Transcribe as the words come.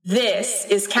This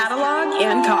is Catalog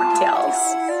and Cocktails,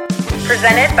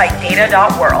 presented by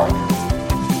Data.World.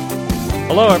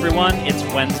 Hello, everyone. It's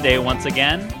Wednesday once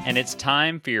again, and it's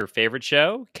time for your favorite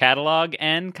show, Catalog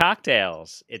and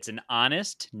Cocktails. It's an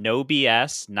honest, no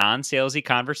BS, non-salesy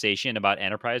conversation about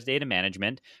enterprise data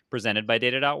management presented by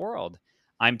Data.World.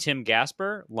 I'm Tim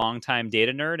Gasper, longtime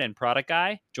data nerd and product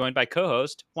guy, joined by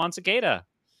co-host Juan Cicada.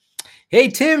 Hey,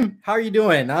 Tim, how are you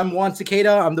doing? I'm Juan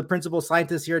Cicada. I'm the principal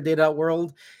scientist here at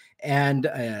Data.World, and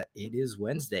it is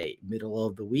Wednesday, middle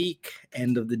of the week,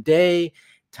 end of the day,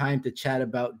 time to chat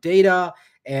about data.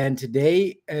 And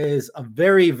today is a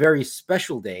very, very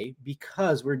special day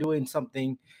because we're doing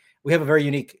something. We have a very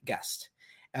unique guest.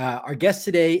 Our guest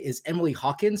today is Emily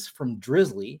Hawkins from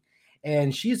Drizzly,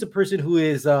 and she's the person who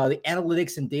is the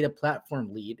analytics and data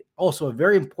platform lead, also a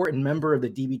very important member of the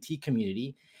DBT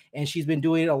community. And she's been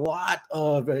doing a lot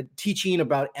of teaching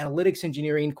about analytics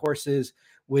engineering courses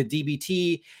with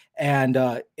DBT. And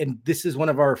this is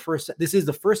this is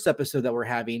the first episode that we're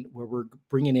having where we're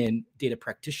bringing in data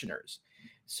practitioners.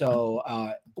 So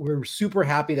we're super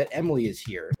happy that Emily is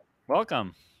here.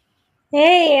 Welcome.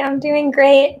 Hey, I'm doing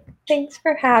great. Thanks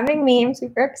for having me. I'm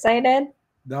super excited.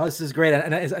 No, this is great.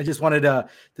 And I just wanted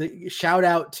to shout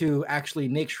out to actually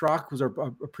Nick Schrock, who's our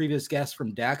previous guest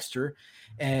from Daxter.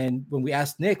 And when we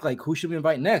asked Nick, like, who should we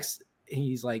invite next?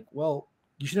 He's like, well,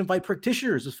 you should invite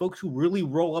practitioners, those folks who really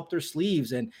roll up their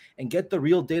sleeves and get the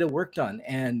real data work done.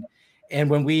 And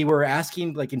when we were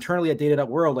asking, like, internally at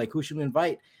Data.World, like, who should we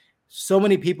invite? So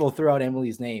many people threw out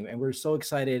Emily's name, and we're so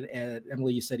excited. And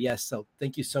Emily, you said yes. So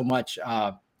thank you so much.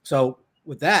 So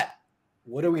with that,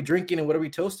 what are we drinking and what are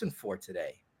we toasting for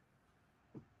today?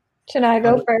 Should I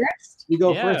go first? You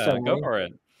go first. Go for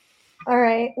it. All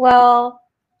right. Well,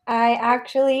 I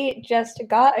actually just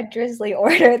got a Drizzly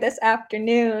order this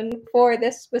afternoon for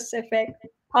this specific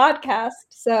podcast.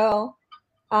 So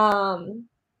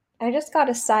I just got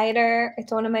a cider.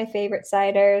 It's one of my favorite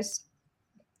ciders,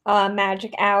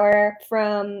 Magic Hour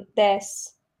from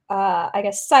this, I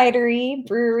guess, cidery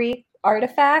brewery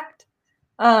Artifact.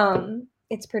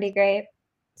 It's pretty great.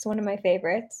 It's one of my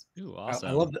favorites. Ooh, awesome.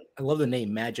 I love the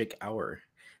name Magic Hour.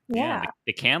 Yeah.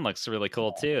 The can looks really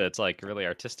cool too. It's like really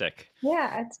artistic.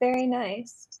 Yeah, it's very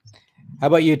nice. How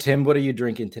about you, Tim? What are you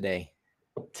drinking today?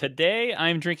 Today,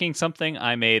 I'm drinking something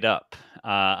I made up.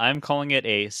 I'm calling it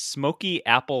a smoky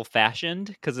apple fashioned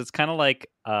because it's kind of like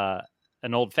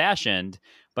an old fashioned,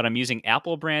 but I'm using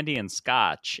apple brandy and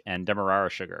scotch and demerara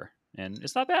sugar, and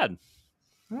it's not bad.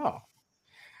 Oh.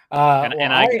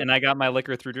 I got my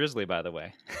liquor through Drizzly, by the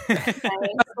way. Nice.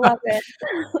 Love it.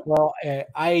 Well,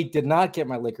 I did not get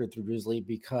my liquor through Drizzly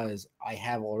because I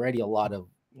have already a lot of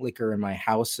liquor in my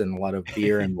house and a lot of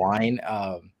beer and wine.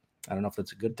 I don't know if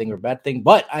that's a good thing or a bad thing,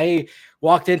 but I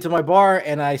walked into my bar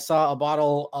and I saw a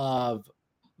bottle of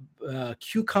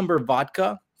cucumber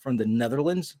vodka from the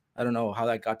Netherlands. I don't know how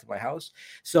that got to my house.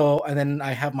 So, and then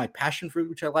I have my passion fruit,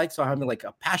 which I like. So I'm having like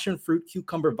a passion fruit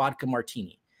cucumber vodka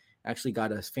martini. Actually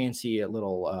got a fancy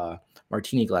little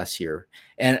martini glass here.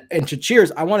 And to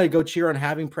cheers, I want to go cheer on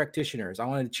having practitioners. I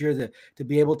want to cheer to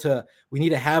be able to, we need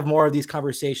to have more of these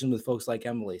conversations with folks like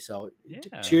Emily. So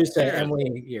cheers to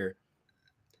Emily here.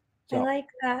 So, I like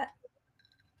that.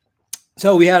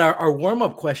 So we had our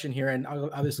warm-up question here, and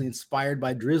obviously inspired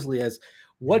by Drizzly, as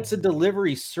what's a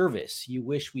delivery service you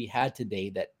wish we had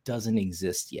today that doesn't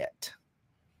exist yet?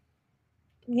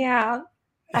 Yeah,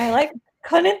 I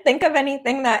couldn't think of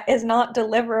anything that is not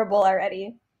deliverable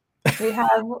already. We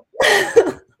have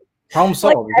problem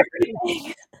solved.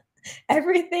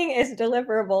 Everything is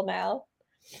deliverable now,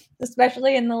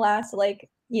 especially in the last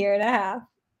year and a half.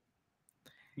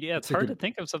 Yeah, it's hard to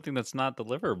think of something that's not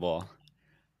deliverable.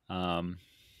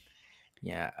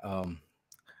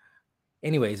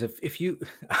 Anyways, if you,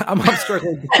 I'm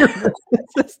struggling.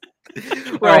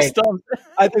 We're all stumped.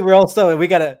 I think we're all stumped. We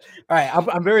gotta. All right,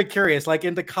 I'm very curious. Like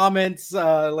in the comments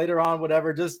later on,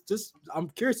 whatever. Just I'm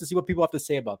curious to see what people have to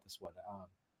say about this one.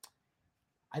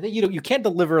 I think you can't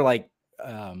deliver I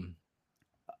don't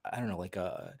know, like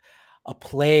a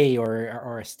play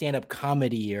or a stand-up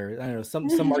comedy or I don't know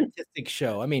some artistic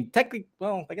show. I mean, technically,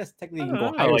 I guess technically you can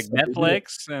go hire like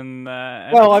Netflix and.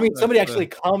 Well, I mean, somebody actually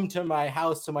come to my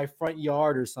house, to my front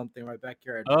yard or something, my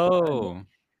backyard. Oh.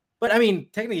 But I mean,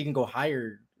 technically you can go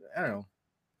hire. I don't know.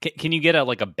 Can you get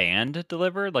a band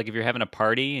delivered? Like if you're having a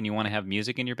party and you want to have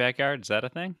music in your backyard, is that a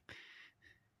thing?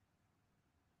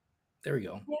 There we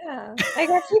go. Yeah, I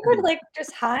guess you could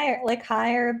just hire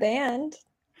a band.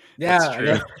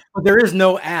 Yeah, but there is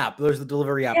no app. There's the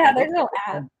delivery app. Yeah, there's no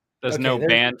app. There's no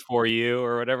band for you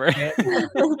or whatever.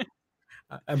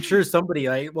 I'm sure somebody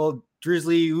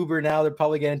Drizzly, Uber now, they're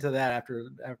probably getting into that after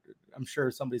I'm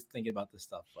sure somebody's thinking about this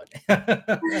stuff, but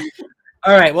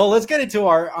all right. Well, let's get into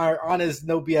our honest,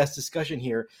 no BS discussion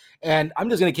here. And I'm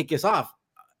just going to kick us off.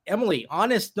 Emily,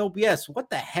 honest, no BS. What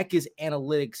the heck is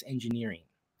analytics engineering?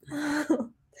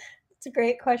 It's a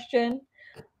great question.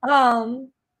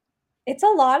 It's a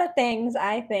lot of things,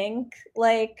 I think.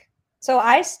 So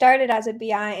I started as a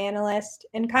BI analyst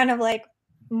and kind of like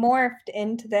morphed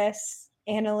into this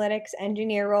analytics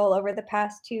engineer role over the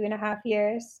past 2.5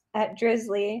 years at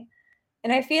Drizzly.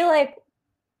 And I feel like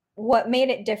what made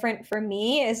it different for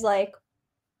me is like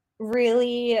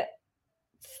really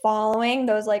following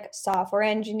those like software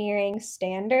engineering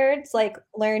standards, like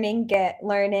learning Git,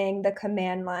 learning the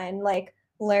command line, like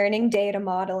learning data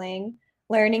modeling,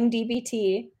 learning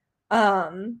DBT.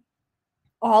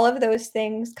 All of those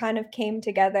things kind of came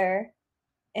together.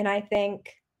 And I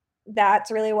think that's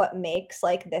really what makes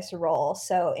like this role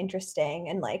so interesting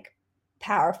and like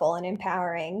powerful and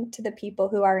empowering to the people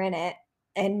who are in it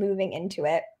and moving into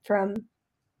it from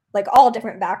like all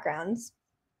different backgrounds.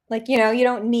 Like, you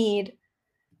don't need,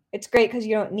 it's great because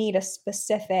you don't need a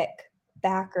specific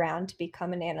background to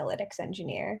become an analytics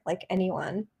engineer. Like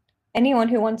anyone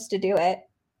who wants to do it,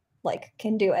 like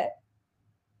can do it.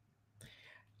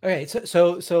 Okay,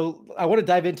 so I want to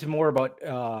dive into more about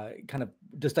kind of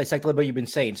just dissect a little bit what you've been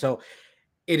saying. So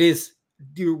it is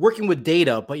you're working with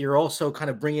data, but you're also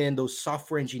kind of bringing in those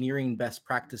software engineering best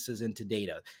practices into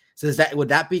data. So would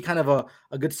that be kind of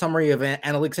a good summary of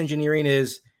analytics engineering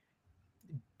is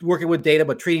working with data,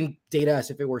 but treating data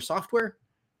as if it were software?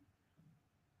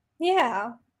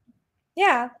 Yeah,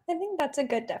 I think that's a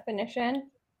good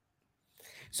definition.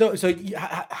 So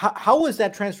how was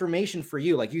that transformation for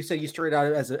you? Like you said, you started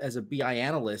out as a BI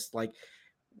analyst. Like,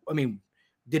 I mean,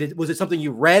 was it something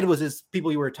you read? Was this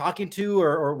people you were talking to,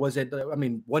 or was it? I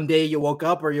mean, one day you woke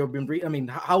up, or you've been. I mean,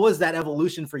 how was that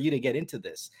evolution for you to get into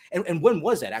this? And when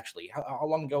was that actually? How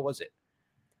long ago was it?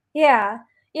 Yeah.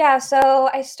 So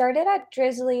I started at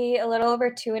Drizzly a little over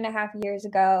 2.5 years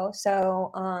ago.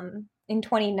 So in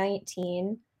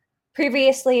 2019.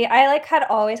 Previously, I like had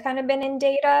always kind of been in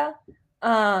data,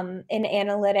 in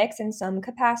analytics in some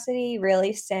capacity,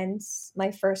 really since my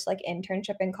first like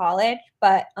internship in college.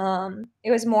 But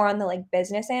it was more on the like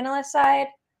business analyst side.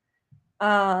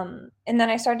 And then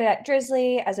I started at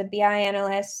Drizzly as a BI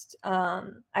analyst.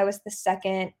 I was the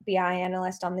second BI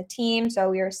analyst on the team, so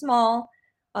we were small.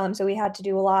 So we had to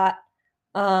do a lot.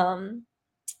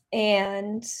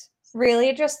 And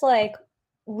really just like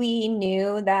we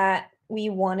knew that we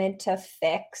wanted to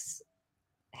fix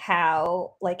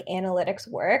how like analytics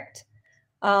worked.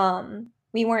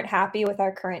 We weren't happy with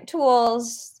our current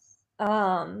tools.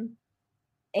 And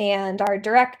our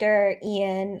director,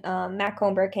 Ian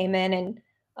Macomber, came in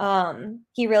and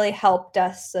he really helped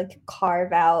us like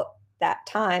carve out that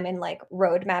time and like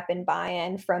roadmap and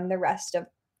buy-in from the rest of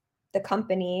the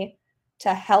company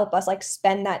to help us like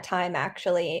spend that time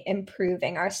actually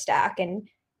improving our stack and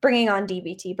bringing on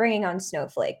DBT, bringing on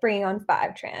Snowflake, bringing on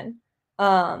Fivetran,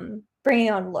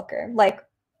 bringing on Looker, like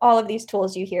all of these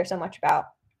tools you hear so much about.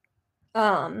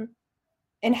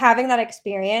 And having that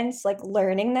experience, like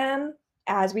learning them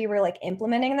as we were like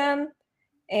implementing them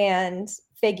and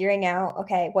figuring out,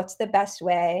 okay, what's the best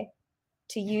way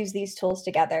to use these tools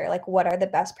together? Like, what are the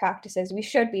best practices we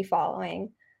should be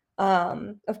following?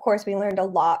 Of course, we learned a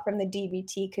lot from the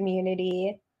DBT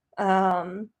community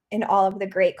and all of the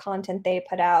great content they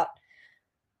put out.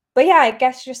 But yeah, I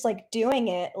guess just like doing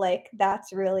it, like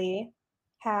that's really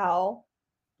how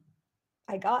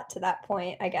I got to that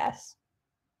point, I guess.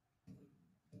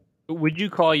 Would you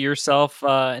call yourself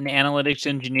an analytics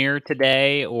engineer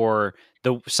today, or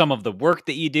some of the work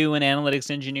that you do in analytics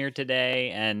engineer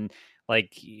today? And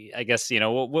like, I guess,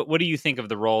 what do you think of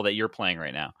the role that you're playing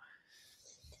right now?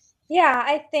 Yeah,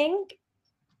 I think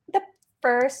the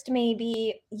first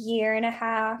maybe year and a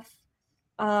half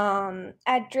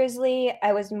at Drizzly,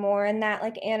 I was more in that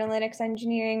like analytics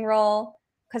engineering role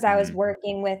because I was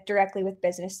working directly with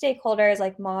business stakeholders,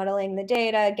 like modeling the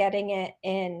data, getting it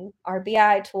in our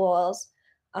BI tools.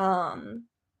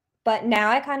 But now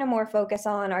I kind of more focus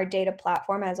on our data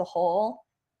platform as a whole.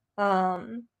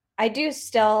 I do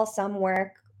still some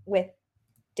work with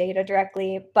data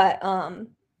directly, but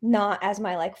not as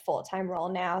my like full-time role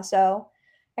now. So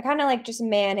I kind of like just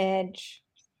manage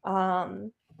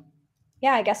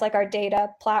I guess like our data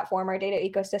platform, our data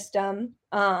ecosystem,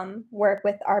 work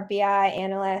with our BI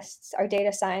analysts, our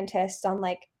data scientists on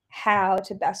like how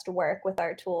to best work with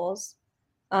our tools,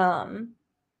 and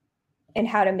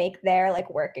how to make their like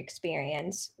work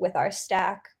experience with our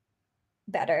stack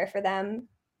better for them.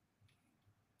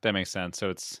 That makes sense. So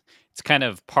it's kind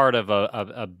of part of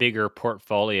a bigger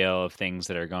portfolio of things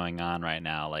that are going on right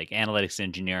now, like analytics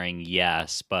engineering,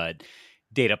 yes, but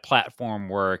data platform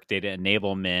work, data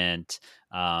enablement,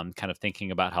 kind of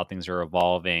thinking about how things are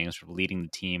evolving, sort of leading the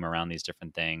team around these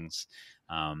different things.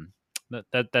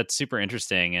 That's super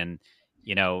interesting. And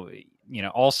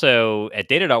also at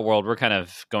Data.World, we're kind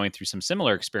of going through some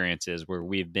similar experiences where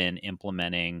we've been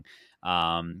implementing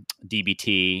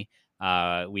DBT.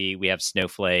 We have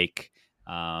Snowflake,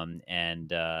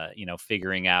 and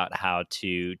figuring out how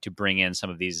to bring in some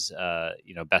of these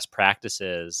best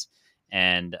practices,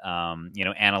 and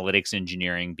analytics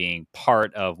engineering being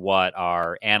part of what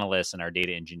our analysts and our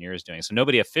data engineers doing. So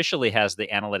nobody officially has the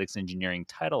analytics engineering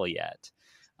title yet,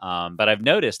 but I've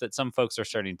noticed that some folks are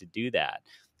starting to do that.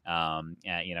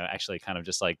 Actually kind of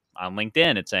just like on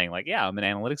LinkedIn, it's saying like, yeah, I'm an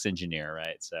analytics engineer,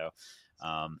 right? So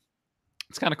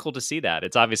it's kind of cool to see that.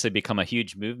 It's obviously become a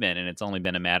huge movement, and it's only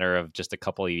been a matter of just a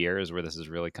couple of years where this has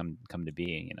really come to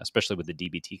be, especially with the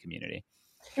DBT community.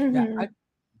 Yeah,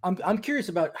 I'm curious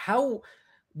about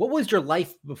what was your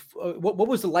life before? What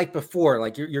was the life before?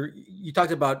 Like you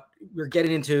talked about you're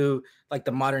getting into like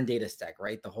the modern data stack,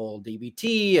 right? The whole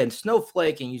DBT and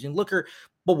Snowflake and using Looker.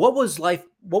 But what was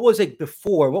it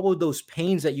before? What were those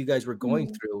pains that you guys were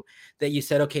going through that you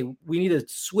said, okay, we need to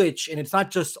switch? And it's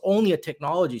not just only a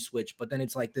technology switch, but then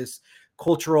it's like this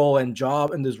cultural and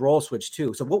job and this role switch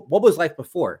too. So what was life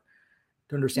before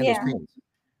to understand those pains?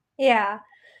 Yeah.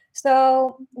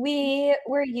 So we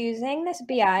were using this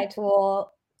BI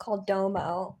tool called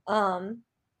Domo, and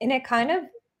it kind of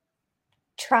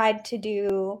tried to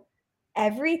do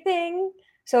everything.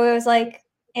 So it was like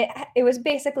it was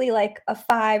basically like a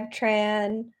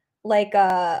 5-tran, like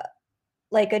a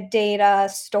data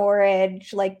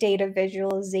storage, like data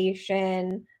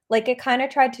visualization. Like it kind of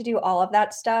tried to do all of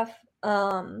that stuff.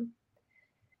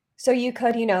 So you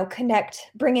could,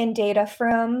 bring in data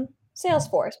from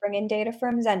Salesforce, bring in data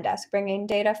from Zendesk, bring in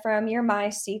data from your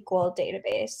MySQL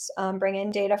database, bring in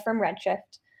data from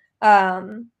Redshift.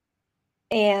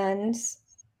 And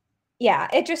yeah,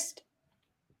 it just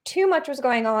too much was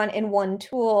going on in one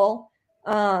tool.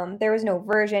 There was no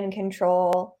version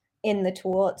control in the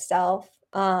tool itself.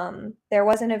 There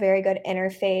wasn't a very good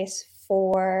interface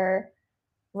for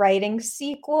writing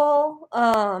SQL.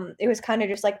 It was kind of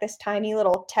just like this tiny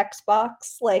little text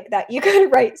box like that you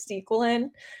could write SQL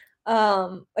in.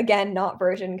 Again, not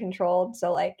version controlled,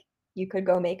 so like you could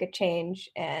go make a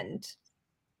change and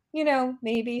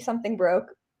maybe something broke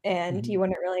and you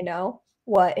wouldn't really know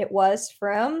what it was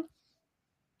from.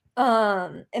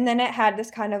 And then it had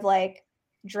this kind of like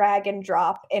drag and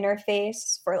drop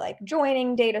interface for like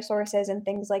joining data sources and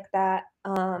things like that.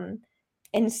 And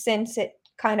since it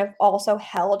kind of also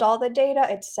held all the data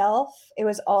itself, it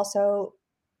was also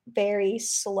very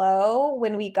slow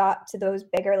when we got to those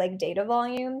bigger like data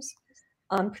volumes,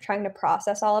 trying to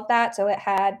process all of that. So it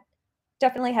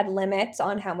definitely had limits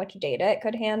on how much data it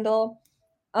could handle.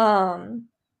 And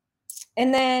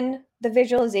then the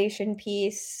visualization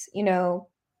piece,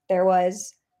 there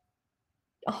was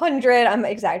 100, I'm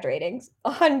exaggerating,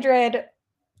 100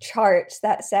 charts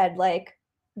that said like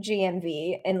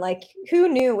GMV, and like who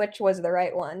knew which was the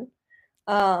right one?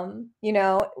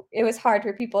 It was hard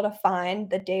for people to find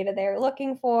the data they were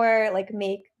looking for, like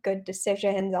make good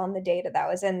decisions on the data that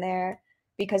was in there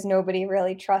because nobody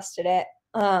really trusted it.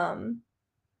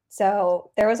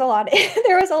 So there was a lot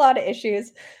of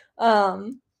issues.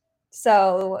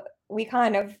 So we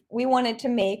wanted to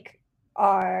make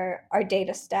our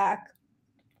data stack,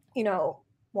 more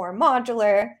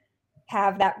modular,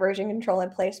 have that version control in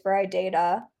place for our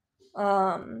data,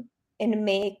 and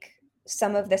make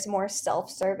some of this more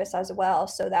self-service as well,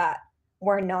 so that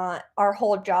our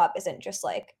whole job isn't just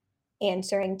like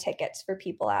answering tickets for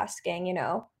people asking,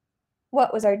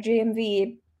 what was our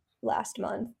GMV last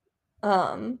month?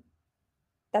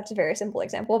 That's a very simple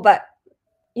example, but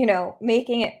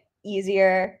making it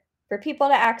easier for people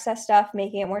to access stuff,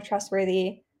 making it more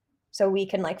trustworthy so we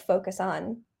can like focus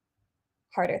on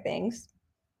harder things.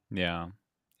 Yeah.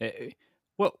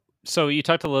 Well, so you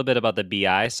talked a little bit about the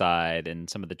BI side and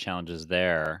some of the challenges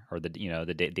there, or the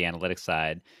analytics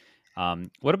side.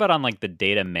 What about on like the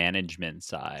data management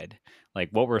side? Like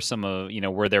what were some of,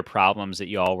 were there problems that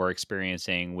you all were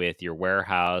experiencing with your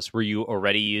warehouse? Were you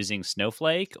already using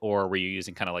Snowflake, or were you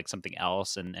using kind of like something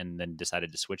else and then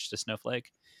decided to switch to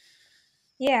Snowflake?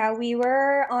 Yeah, we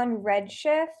were on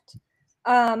Redshift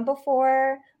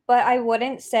before, but I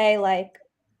wouldn't say like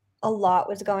a lot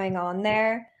was going on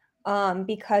there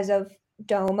because of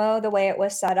Domo, the way it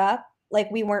was set up.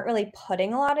 Like we weren't really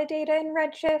putting a lot of data in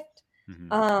Redshift.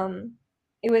 Mm-hmm.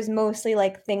 it was mostly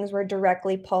like things were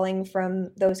directly pulling from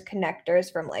those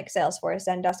connectors from like Salesforce,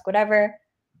 Zendesk, whatever,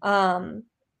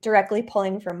 directly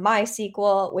pulling from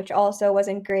MySQL, which also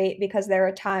wasn't great because there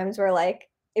were times where like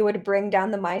it would bring down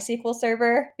the MySQL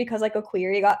server because like a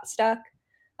query got stuck.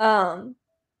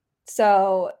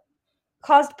 So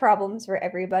caused problems for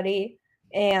everybody.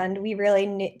 And we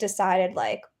really decided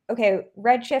like, okay,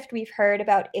 Redshift, we've heard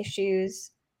about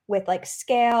issues with like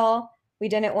scale. We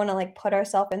didn't want to like put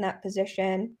ourselves in that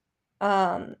position.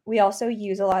 We also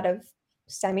use a lot of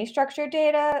semi-structured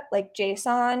data like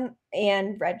JSON,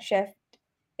 and Redshift,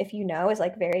 if you know, is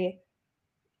like very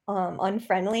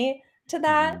unfriendly to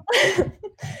that.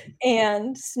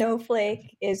 And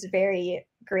Snowflake is very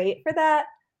great for that.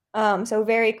 So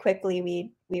very quickly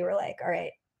we were like, all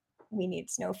right, we need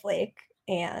Snowflake,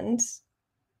 and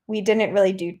we didn't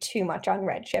really do too much on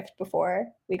Redshift before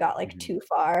we got like too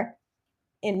far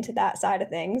into that side of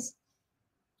things.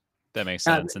 That makes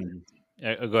sense. And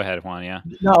go ahead, Juan. Yeah.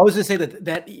 No, I was going to say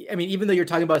that I mean, even though you're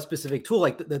talking about a specific tool,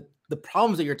 like the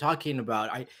problems that you're talking about,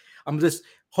 I'm just,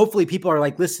 hopefully people are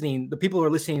like listening. The people who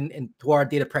are listening and to our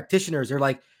data practitioners, they're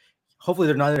like, hopefully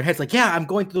they're nodding their heads like, yeah, I'm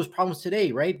going through those problems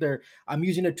today, right? I'm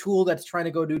using a tool that's trying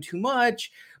to go do too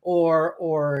much,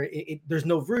 or there's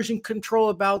no version control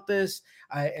about this.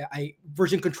 I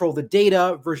version control the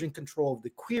data, version control of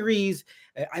the queries.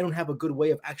 I don't have a good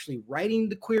way of actually writing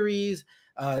the queries.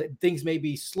 Things may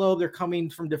be slow. They're coming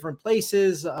from different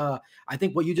places. I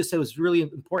think what you just said was really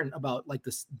important about like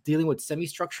this dealing with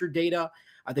semi-structured data.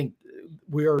 I think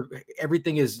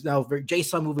everything is now very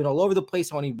JSON moving all over the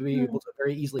place. I want to be able to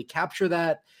very easily capture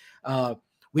that.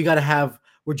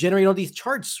 We're generating all these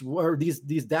charts or these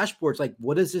dashboards. Like,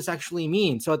 what does this actually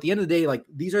mean? So at the end of the day, like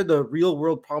these are the real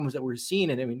world problems that we're seeing.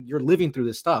 And I mean, you're living through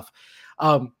this stuff.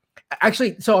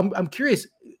 Actually, so I'm curious.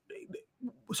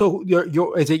 So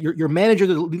your manager,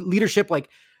 the leadership, like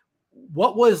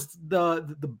what was the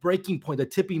breaking point, the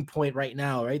tipping point right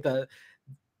now, right?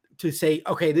 To say,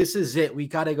 okay, this is it. We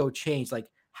got to go change. Like,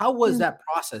 how was that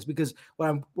process? Because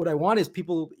what I want is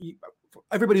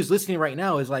everybody who's listening right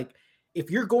now is like, if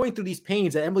you're going through these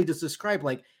pains that Emily just described,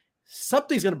 like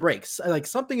something's going to break, like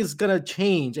something is going to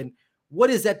change. And what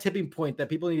is that tipping point that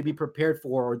people need to be prepared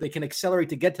for, or they can accelerate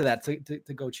to get to that,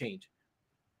 to go change?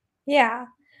 Yeah,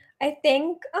 I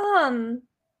think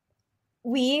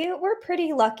we were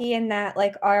pretty lucky in that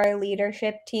like our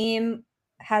leadership team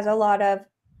has a lot of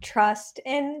trust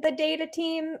in the data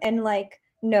team and like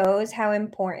knows how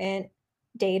important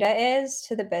data is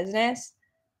to the business.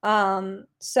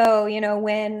 So, you know,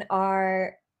 when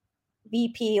our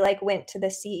VP like went to the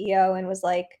CEO and was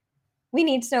like, we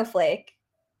need Snowflake,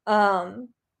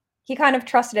 he kind of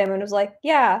trusted him and was like,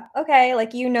 yeah, okay,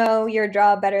 like, you know your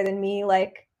job better than me.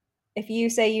 Like, if you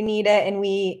say you need it and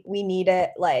we need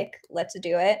it, like, let's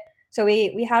do it. So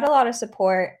we had a lot of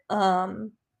support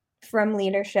from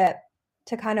leadership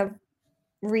to kind of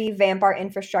revamp our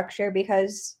infrastructure,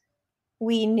 because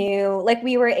we knew like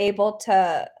we were able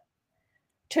to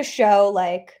show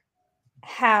like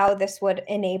how this would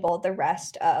enable the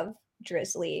rest of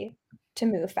Drizzly to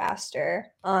move faster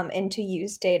and to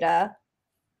use data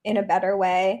in a better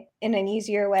way, in an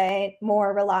easier way,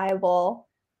 more reliable.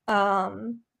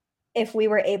 If we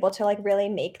were able to like really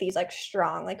make these like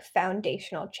strong, like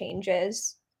foundational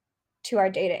changes to our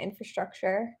data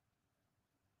infrastructure.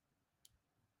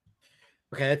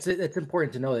 Okay, that's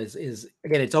important to know. Is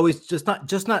again, it's always just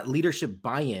not leadership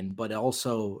buy-in, but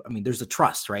also, I mean, there's a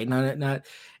trust, right?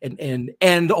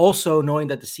 And also knowing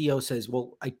that the CEO says,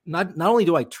 well, I not only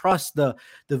do I trust the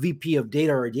VP of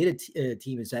data or data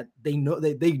team, is that they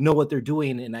know what they're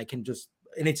doing, and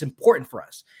and it's important for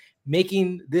us.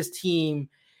 Making this team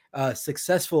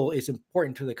successful is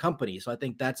important to the company. So I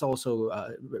think that's also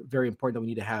very important, that we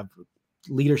need to have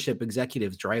leadership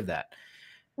executives drive that.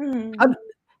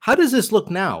 How does this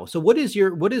look now? So how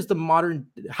did the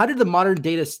modern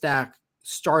data stack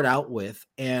start out with,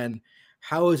 and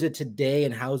how is it today,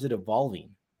 and how is it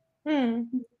evolving?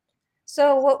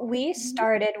 So what we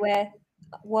started with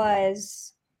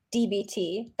was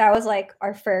DBT. That was like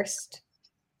our first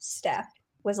step,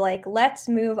 was like, let's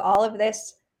move all of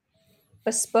this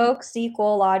bespoke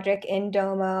SQL logic in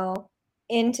Domo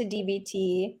into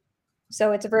DBT.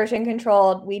 So it's version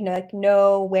controlled. We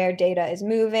know where data is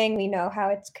moving. We know how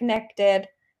it's connected.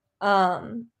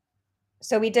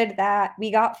 So we did that. We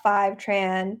got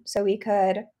Fivetran, so we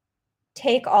could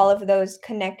take all of those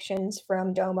connections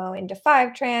from Domo into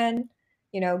Fivetran,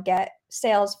 get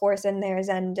Salesforce in there,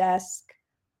 Zendesk,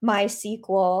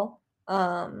 MySQL,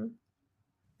 kind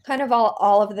of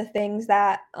all of the things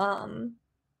that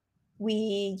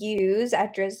we use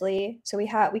at Drizzly. So we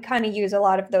kind of use a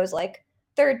lot of those like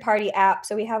third-party app,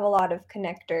 so we have a lot of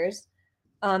connectors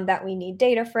that we need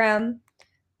data from.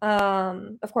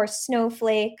 Of course,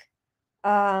 Snowflake,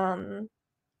 and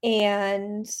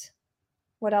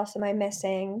what else am I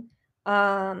missing?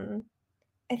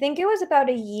 I think it was about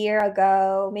a year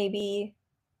ago, maybe,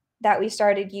 that we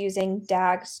started using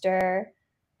Dagster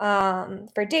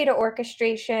for data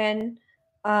orchestration.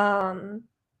 And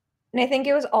I think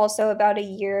it was also about a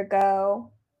year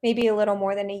ago, maybe a little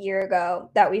more than a year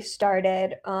ago, that we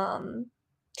started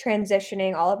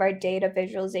transitioning all of our data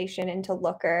visualization into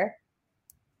Looker.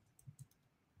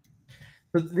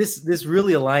 This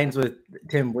really aligns with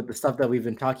Tim with the stuff that we've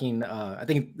been talking. I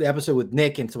think the episode with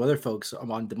Nick and some other folks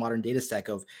on the modern data stack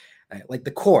of like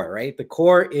the core, right? The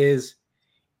core is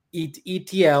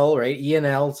ETL, right?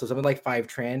 ENL, so something like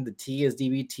Fivetran. The T is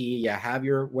DBT. You have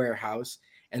your warehouse,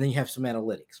 and then you have some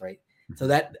analytics, right? So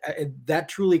that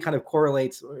truly kind of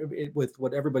correlates with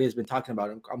what everybody has been talking about.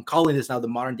 I'm calling this now the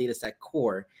modern data stack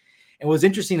core. And what's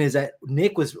interesting is that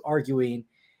Nick was arguing.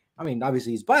 I mean,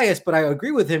 obviously he's biased, but I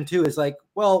agree with him too. It's like,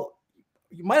 well,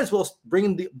 you might as well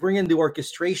bring in the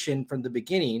orchestration from the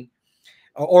beginning,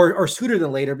 or sooner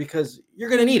than later, because you're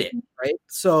going to need it, right?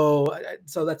 So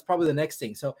that's probably the next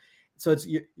thing. So it's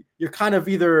you're kind of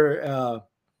either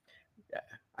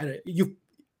you,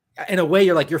 in a way,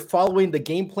 you're following the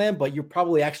game plan, but you're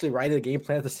probably actually writing the game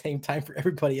plan at the same time for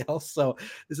everybody else. So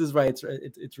this is why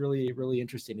it's really, really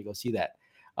interesting to go see that.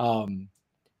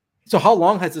 So how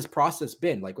long has this process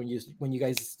been? Like when you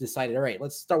guys decided, all right,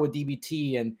 let's start with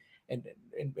DBT and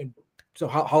so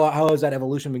how has that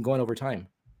evolution been going over time?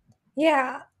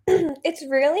 Yeah,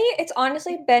 it's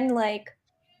honestly been like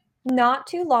not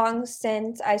too long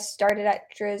since I started at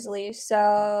Drizzly.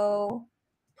 So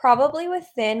probably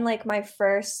within like my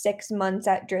first 6 months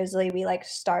at Drizzly, we like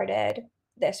started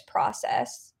this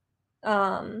process.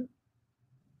 And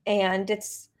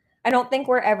I don't think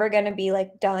we're ever going to be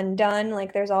like done.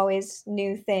 Like there's always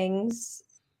new things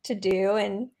to do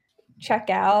and check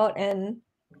out and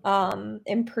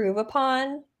improve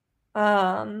upon.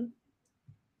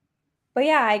 But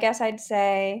yeah, I guess I'd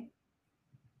say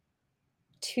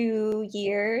 2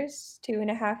 years,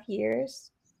 2.5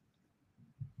 years.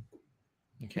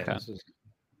 Okay.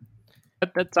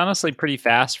 That's honestly pretty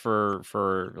fast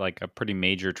for like a pretty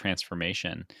major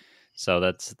transformation. So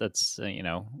that's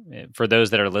for those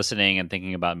that are listening and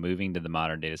thinking about moving to the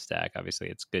modern data stack, obviously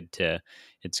it's good to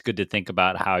think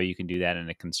about how you can do that in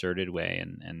a concerted way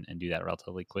and do that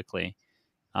relatively quickly.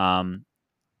 One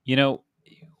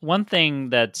thing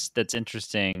that's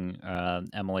interesting,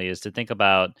 Emily, is to think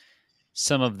about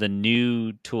some of the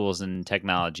new tools and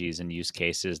technologies and use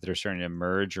cases that are starting to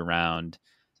emerge around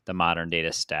the modern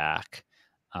data stack.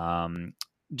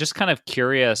 Just kind of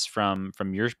curious from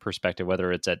your perspective,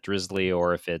 whether it's at Drizzly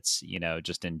or if it's,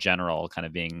 just in general, kind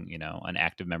of being, an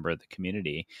active member of the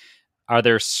community. Are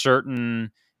there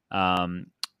certain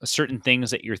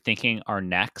things that you're thinking are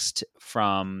next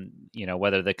from,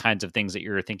 whether the kinds of things that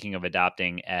you're thinking of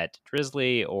adopting at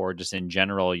Drizzly or just in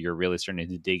general, you're really starting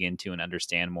to dig into and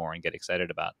understand more and get excited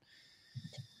about?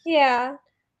 Yeah,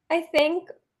 I think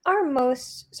our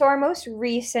most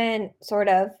recent sort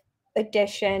of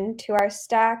addition to our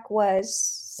stack was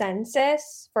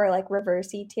Census for like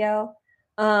reverse ETL.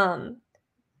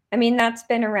 I mean, that's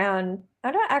been around.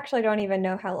 I don't even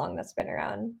know how long that's been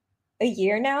around. A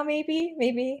year now, maybe.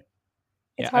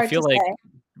 It's hard I feel to like say.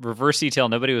 reverse ETL,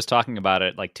 nobody was talking about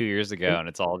it like 2 years ago, and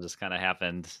it's all just kind of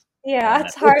happened. Yeah,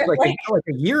 it's hard. Like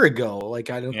a year ago. Like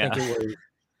I don't think it was.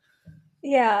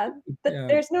 Yeah,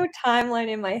 there's no timeline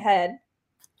in my head,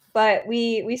 but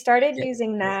we started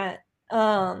using that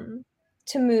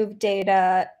to move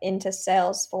data into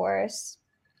Salesforce,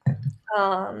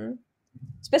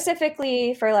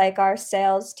 specifically for like our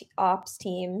sales ops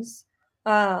teams.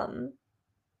 And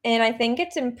I think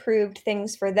it's improved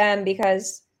things for them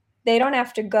because they don't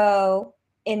have to go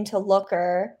into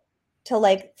Looker to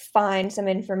like find some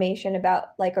information about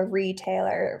like a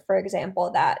retailer, for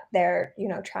example, that they're,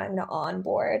 trying to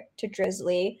onboard to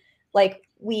Drizzly. Like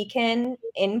we can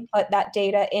input that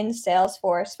data in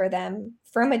Salesforce for them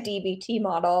from a DBT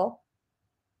model,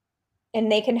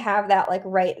 and they can have that like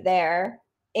right there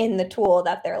in the tool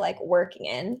that they're like working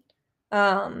in.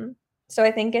 So I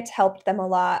think it's helped them a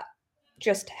lot,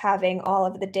 just having all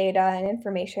of the data and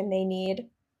information they need,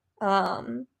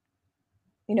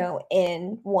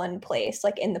 in one place,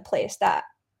 like in the place that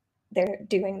they're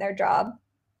doing their job.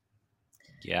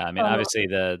 Yeah, I mean, obviously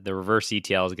the reverse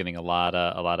ETL is getting a lot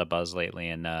of buzz lately,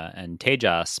 and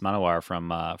Tejas Manowar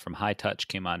from High Touch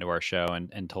came onto our show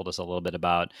and told us a little bit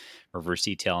about reverse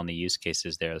ETL and the use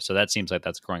cases there. So that seems like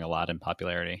that's growing a lot in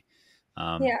popularity.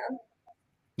 Yeah.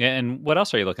 And what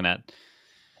else are you looking at?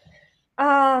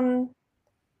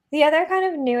 The other kind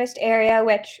of newest area,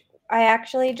 which I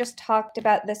actually just talked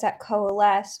about this at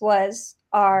Coalesce, was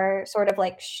our sort of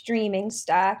like streaming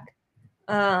stack,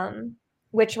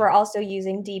 which we're also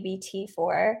using DBT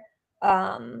for,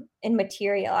 and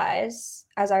Materialize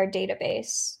as our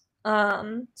database.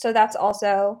 So that's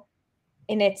also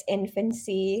in its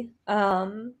infancy,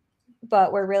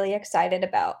 but we're really excited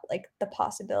about like the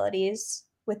possibilities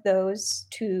with those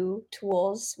two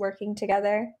tools working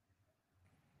together.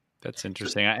 That's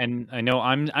interesting. And I know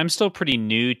I'm still pretty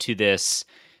new to this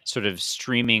sort of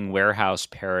streaming warehouse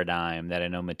paradigm that I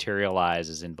know Materialize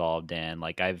is involved in.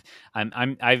 Like I've and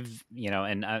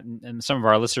some of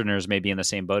our listeners may be in the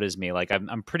same boat as me. Like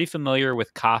I'm pretty familiar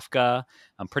with Kafka.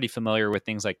 I'm pretty familiar with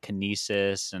things like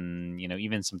Kinesis and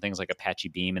even some things like Apache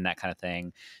Beam and that kind of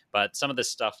thing. But some of the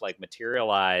stuff like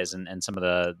Materialize and some of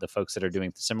the folks that are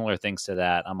doing similar things to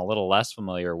that, I'm a little less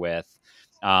familiar with.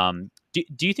 Do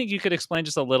you think you could explain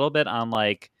just a little bit on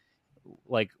like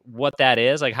what that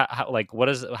is? Like how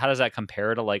does that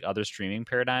compare to like other streaming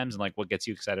paradigms and like what gets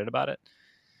you excited about it?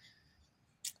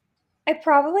 I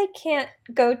probably can't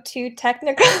go too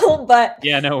technical, but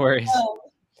yeah, no worries.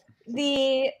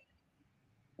 The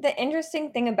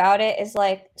interesting thing about it is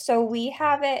like, so we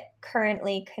have it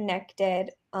currently connected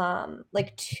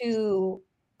like to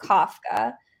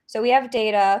Kafka. So we have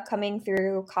data coming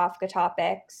through Kafka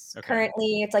topics. Okay.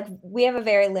 Currently, it's like we have a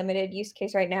very limited use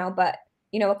case right now, but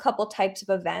a couple types of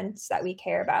events that we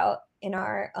care about in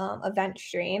our event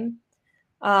stream.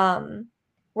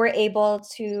 We're able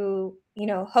to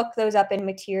hook those up and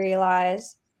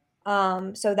Materialize,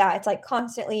 so that it's like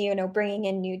constantly bringing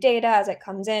in new data as it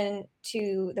comes in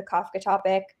to the Kafka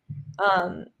topic.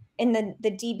 In the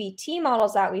DBT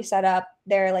models that we set up,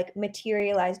 they're like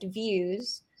materialized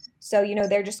views. So,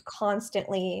 they're just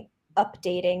constantly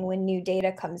updating when new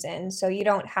data comes in. So you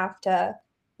don't have to,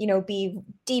 be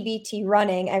DBT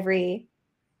running every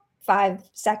 5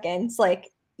 seconds.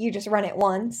 Like you just run it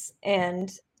once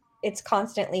and it's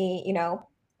constantly,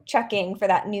 checking for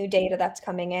that new data that's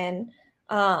coming in.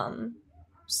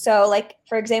 So like,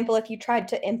 for example, if you tried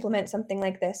to implement something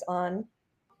like this on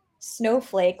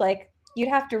Snowflake, like you'd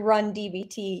have to run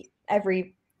DBT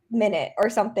every minute or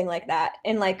something like that.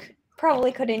 And like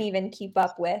probably couldn't even keep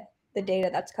up with the data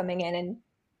that's coming in, and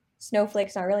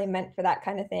Snowflake's not really meant for that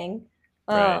kind of thing.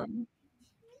 Right.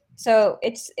 So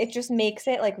it just makes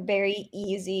it like very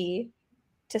easy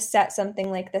to set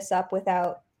something like this up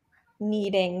without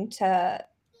needing to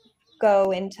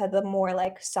go into the more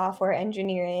like software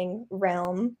engineering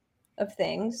realm of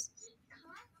things.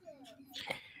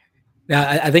 Now,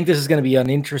 I think this is going to be an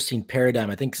interesting paradigm.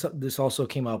 I think this also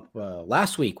came up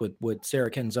last week with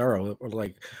Sarah Canzaro, or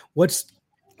like what's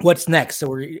next. So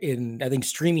we're in, I think,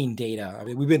 streaming data. I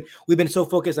mean, we've been so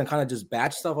focused on kind of just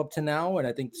batch stuff up to now, and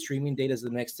I think streaming data is the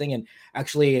next thing. And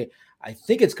actually, I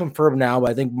think it's confirmed now, but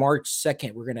I think March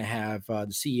 2nd we're going to have the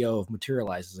CEO of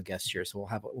Materialize as a guest here, so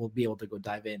we'll be able to go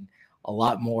dive in a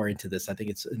lot more into this. I think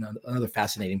it's another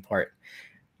fascinating part.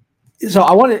 So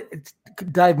I want to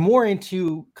dive more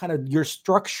into kind of your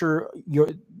structure,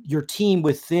 your team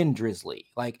within Drizzly.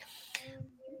 Like,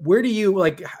 where do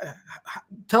you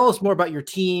tell us more about your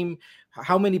team?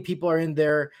 How many people are in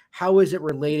there? How is it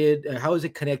related? How is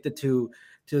it connected to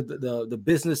the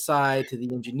business side, to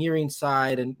the engineering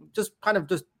side, and just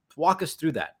walk us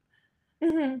through that.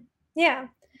 Mm-hmm. Yeah.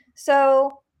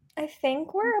 So I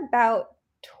think we're about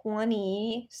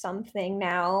 20 something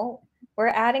now. We're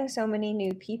adding so many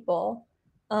new people.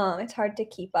 It's hard to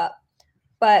keep up.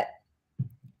 But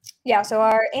yeah, so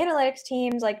our analytics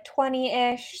team's like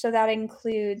 20-ish. So that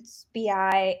includes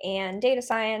BI and data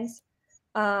science.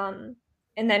 And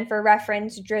then for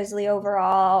reference, Drizzly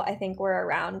overall, I think we're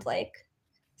around like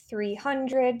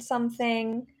 300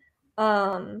 something.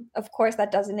 Of course,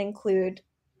 that doesn't include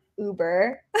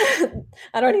Uber.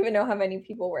 I don't even know how many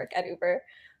people work at Uber.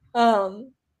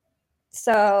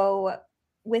 So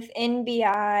within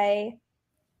BI,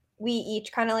 we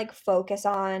each kind of like focus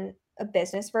on a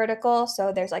business vertical.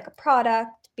 So there's like a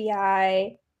product,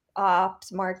 BI,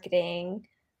 ops, marketing.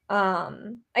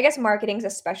 I guess marketing's a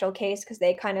special case because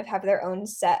they kind of have their own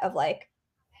set of like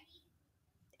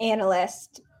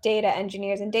analysts, data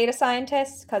engineers, and data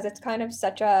scientists because it's kind of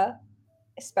such a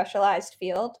specialized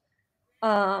field.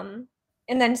 And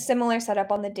then similar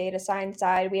setup on the data science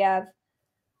side. We have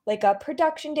like a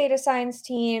production data science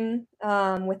team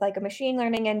with like a machine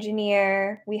learning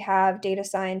engineer. We have data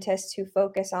scientists who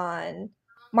focus on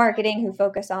marketing, who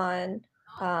focus on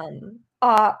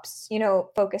ops,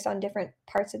 focus on different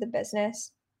parts of the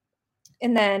business.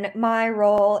 And then my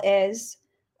role is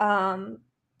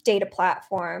data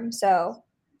platform. So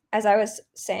as I was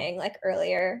saying like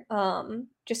earlier,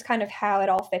 just kind of how it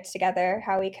all fits together,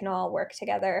 how we can all work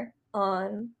together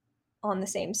on the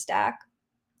same stack.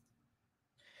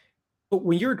 But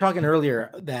when you were talking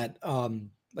earlier that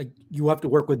like you have to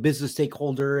work with business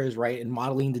stakeholders, right, and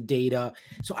modeling the data.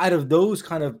 So out of those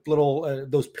kind of little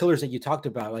those pillars that you talked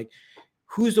about, like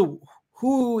who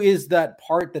is that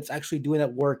part that's actually doing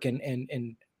that work,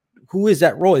 and who is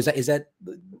that role? Is that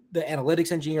the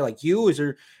analytics engineer like you? Is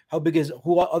there how big is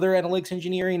who other analytics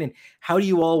engineering, and how do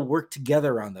you all work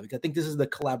together around that? Because I think this is the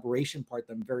collaboration part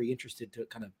that I'm very interested to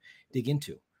kind of dig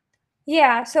into.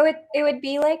 Yeah, so it would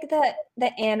be like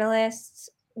the analysts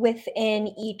within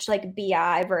each like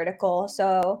BI vertical.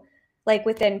 So like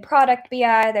within product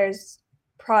BI, there's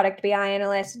product BI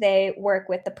analysts. They work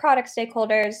with the product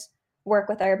stakeholders, work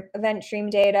with our event stream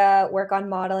data, work on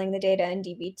modeling the data in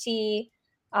dbt.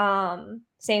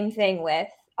 Same thing with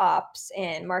ops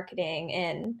and marketing,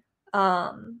 and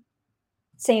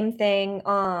same thing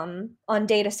on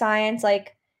data science.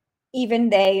 Like even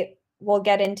they will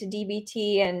get into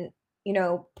dbt and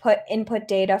put input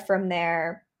data from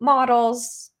their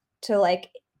models to like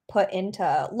put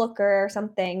into Looker or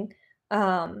something.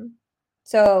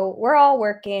 So we're all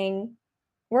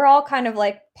kind of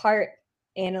like part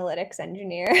analytics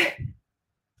engineer.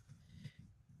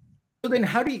 So then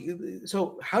how do you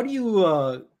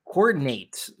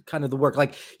coordinate kind of the work?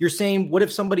 Like you're saying, what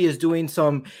if somebody is doing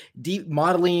some deep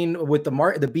modeling with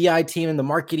the BI team and the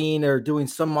marketing, or doing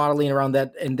some modeling around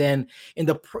that, and then in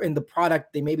the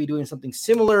product they may be doing something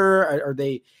similar? Are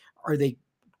they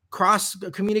cross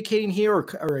communicating here,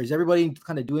 or is everybody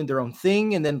kind of doing their own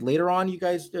thing, and then later on you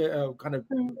guys kind of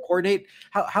coordinate?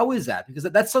 How is that? Because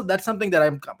that's something that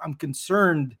I'm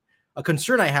concerned. A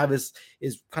concern I have is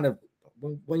kind of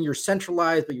when you're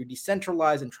centralized, but you're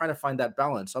decentralized, and trying to find that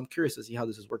balance. So I'm curious to see how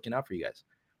this is working out for you guys.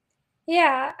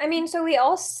 Yeah, I mean, so we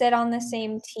all sit on the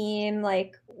same team.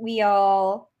 Like we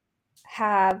all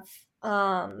have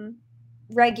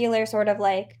regular sort of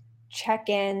like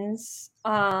check-ins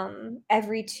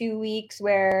every 2 weeks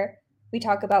where we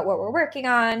talk about what we're working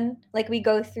on. Like we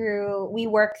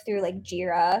work through like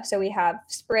Jira. So we have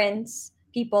sprints.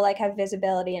 People like have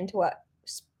visibility into what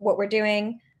we're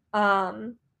doing.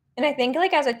 And I think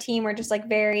like as a team, we're just like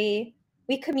we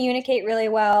communicate really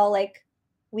well. Like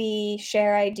we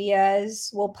share ideas.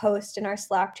 We'll post in our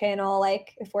Slack channel,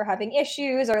 like if we're having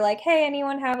issues, or like, hey,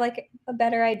 anyone have like a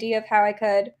better idea of how I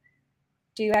could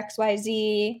do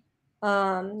XYZ?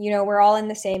 We're all in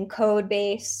the same code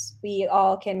base. We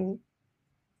all can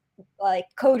like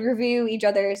code review each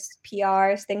other's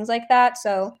PRs, things like that.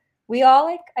 So we all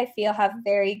like, I feel, have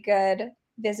very good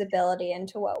visibility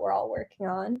into what we're all working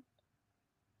on.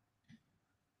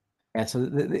 Yeah, so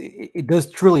it does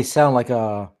truly sound like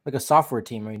a software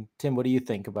team. I mean, Tim, what do you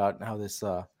think about how this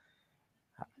the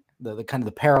kind of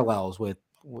the parallels with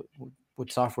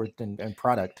software and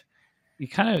product?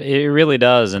 It really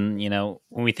does. And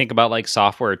when we think about like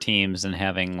software teams and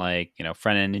having like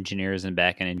front end engineers and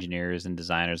back end engineers and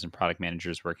designers and product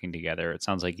managers working together, it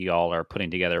sounds like you all are putting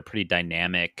together a pretty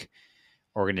dynamic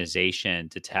organization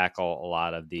to tackle a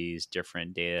lot of these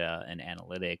different data and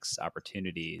analytics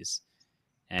opportunities.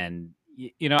 And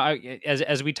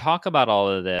as we talk about all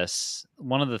of this,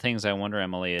 one of the things I wonder,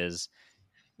 Emily, is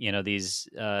these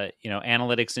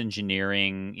analytics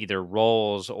engineering either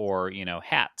roles or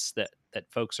hats that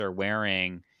folks are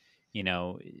wearing.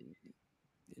 Are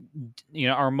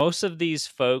most of these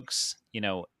folks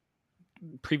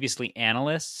previously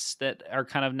analysts that are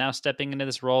kind of now stepping into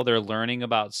this role? They're learning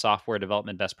about software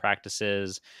development best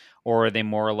practices, or are they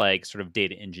more like sort of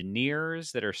data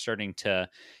engineers that are starting to,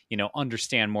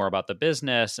 understand more about the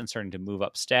business and starting to move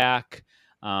up stack?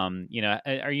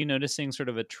 Are you noticing sort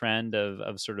of a trend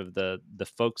of sort of the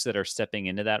folks that are stepping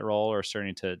into that role or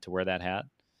starting to wear that hat?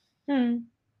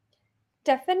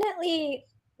 Definitely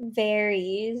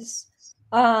varies.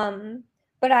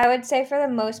 But I would say for the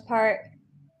most part,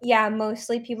 yeah,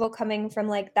 mostly people coming from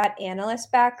like that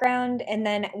analyst background. And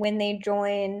then when they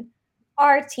join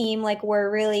our team, like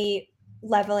we're really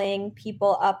leveling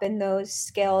people up in those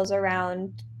skills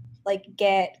around like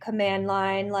Git, command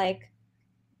line, like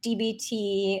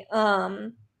dbt.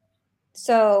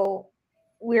 So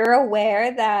we're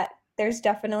aware that there's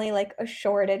definitely like a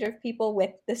shortage of people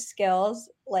with the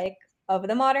skills like of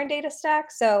the modern data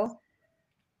stack. So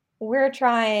we're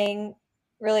trying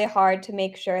really hard to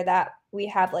make sure that we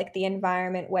have like the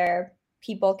environment where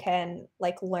people can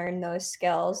like learn those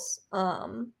skills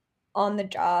on the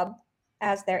job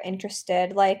as they're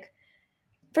interested. Like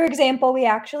for example, we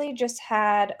actually just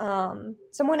had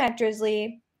someone at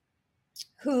Drizzly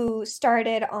who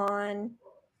started on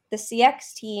the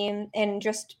CX team and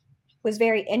just was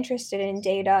very interested in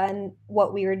data and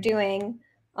what we were doing,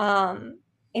 and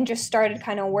just started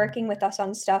kind of working with us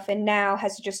on stuff, and now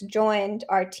has just joined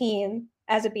our team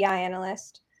as a BI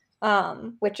analyst,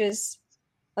 which is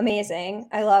amazing.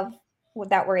 I love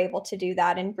that we're able to do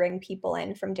that and bring people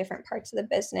in from different parts of the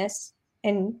business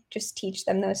and just teach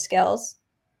them those skills.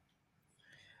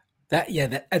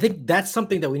 I think that's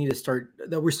something that we need to start,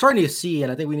 that we're starting to see,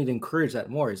 and I think we need to encourage that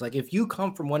more. Is like, if you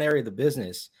come from one area of the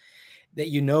business that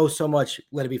you know so much,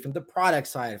 let it be from the product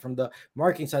side, from the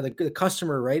marketing side, the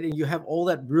customer, right? And you have all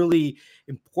that really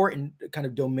important kind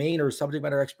of domain or subject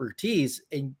matter expertise,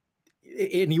 and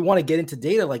you want to get into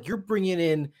data, like, you're bringing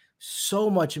in so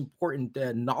much important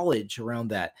knowledge around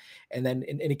that, and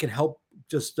it can help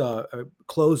just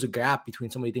close a gap between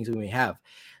so many things that we may have.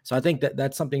 So I think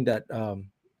that's something that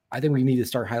I think we need to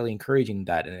start highly encouraging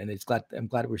that, and I'm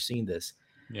glad we're seeing this.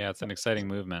 Yeah, it's an exciting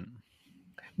movement.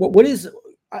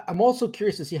 I'm also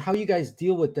curious to see how you guys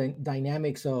deal with the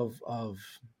dynamics of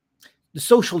the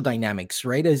social dynamics,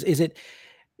 right? Is it?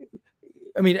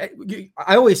 I mean,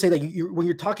 I always say that when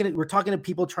we're talking to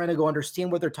people, trying to go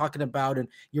understand what they're talking about, and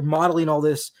you're modeling all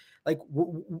this, like,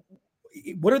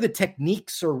 what are the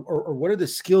techniques or what are the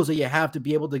skills that you have to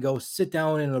be able to go sit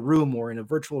down in a room or in a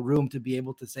virtual room to be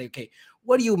able to say, okay,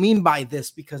 what do you mean by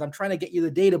this? Because I'm trying to get you the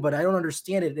data, but I don't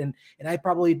understand it. And I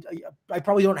probably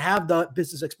don't have the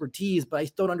business expertise, but I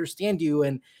still don't understand you.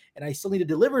 And I still need to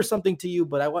deliver something to you,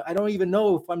 but I don't even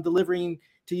know if I'm delivering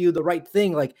to you the right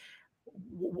thing. Like,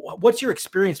 what's your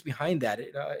experience behind that?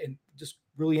 And just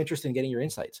really interested in getting your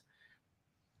insights.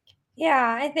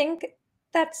 Yeah, I think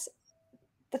that's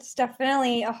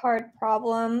definitely a hard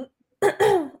problem.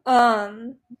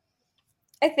 I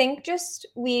think just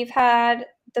we've had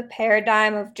the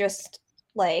paradigm of just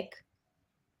like,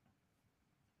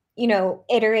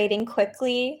 iterating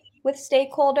quickly with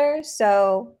stakeholders.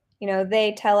 So,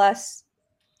 they tell us,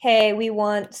 hey, we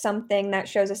want something that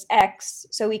shows us X,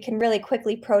 so we can really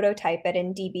quickly prototype it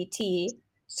in DBT,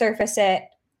 surface it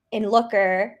in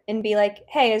Looker, and be like,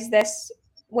 hey, is this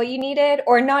what you needed?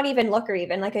 Or not even Looker,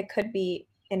 even, like, it could be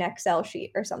an Excel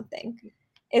sheet or something.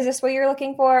 Is this what you're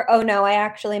looking for? Oh no, I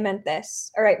actually meant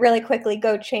this. All right, really quickly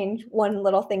go change one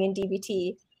little thing in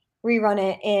DBT, rerun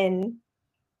it in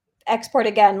export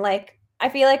again. Like, I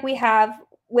feel like we have,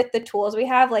 with the tools we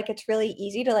have, like, it's really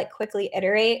easy to like quickly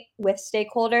iterate with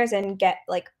stakeholders and get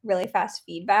like really fast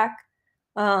feedback,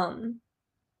 and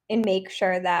make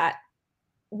sure that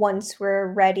once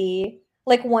we're ready,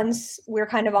 like once we're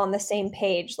kind of on the same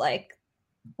page, like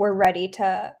we're ready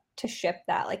to ship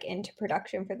that like into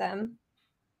production for them.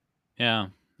 Yeah.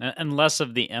 And less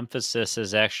of the emphasis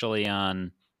is actually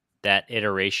on that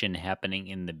iteration happening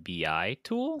in the BI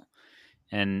tool.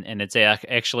 And it's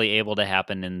actually able to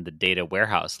happen in the data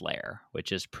warehouse layer,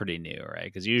 which is pretty new, right?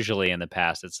 Because usually in the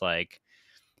past, it's like,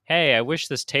 hey, I wish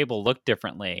this table looked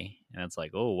differently. And it's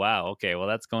like, oh, wow, okay, well,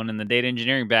 that's going in the data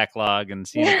engineering backlog and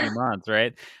see in a few months,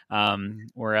 right?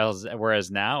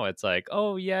 Whereas now it's like,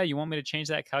 oh, yeah, you want me to change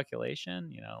that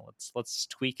calculation? Let's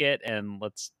tweak it and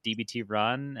let's DBT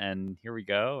run, and here we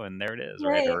go, and there it is,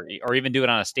 right? Or even do it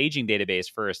on a staging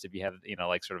database first if you have,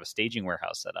 like sort of a staging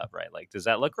warehouse set up, right? Like, does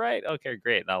that look right? Okay,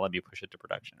 great. Now let me push it to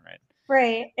production, right?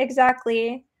 Right,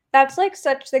 exactly. That's like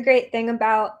such the great thing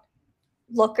about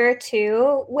Looker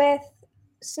too with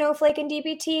Snowflake and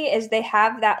DBT is they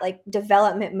have that like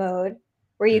development mode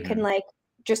where you can like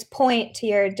just point to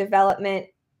your development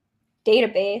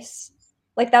database.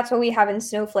 Like, that's what we have in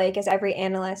Snowflake, is every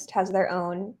analyst has their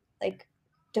own like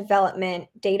development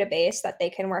database that they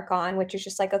can work on, which is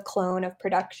just like a clone of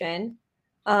production.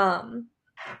 So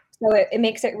it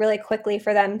makes it really quickly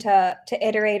for them to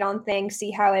iterate on things, see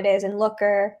how it is in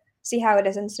Looker, see how it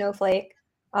is in Snowflake.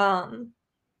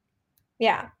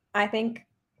 Yeah, I think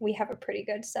we have a pretty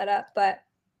good setup, but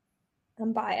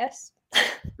I'm biased.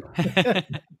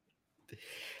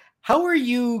 How are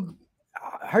you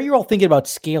all thinking about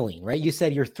scaling, right? You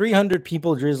said you're 300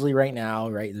 people Drizzly right now,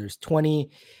 right? There's 20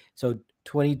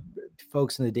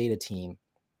 folks in the data team.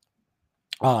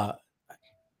 You're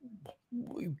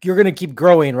going to keep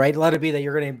growing, right? Let it be that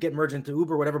you're going to get merged into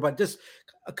Uber or whatever, but just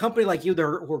a company like you,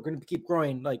 who are going to keep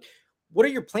growing, like, what are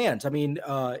your plans? I mean,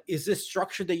 is this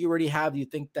structure that you already have, do you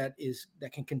think that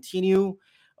can continue,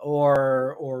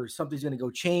 or something's going to go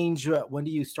change? When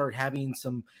do you start having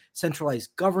some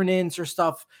centralized governance or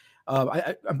stuff?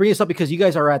 I'm bringing this up because you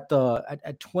guys are at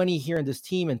 20 here in this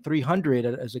team and 300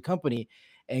 as a company.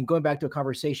 And going back to a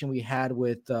conversation we had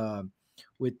with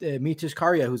Mitish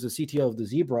Karya, who's the CTO of the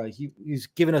Zebra, he's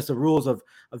given us the rules of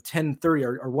 10, 30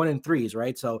 or 1 in 3s,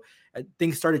 right? So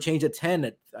things started to change at 10,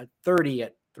 at 30,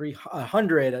 at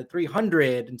 300,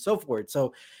 300, and so forth.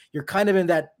 So you're kind of in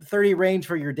that 30 range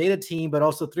for your data team, but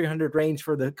also 300 range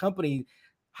for the company.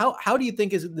 How do you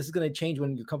think this is going to change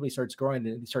when your company starts growing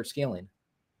and starts scaling?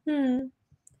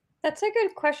 That's a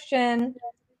good question.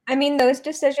 I mean, those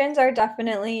decisions are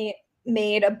definitely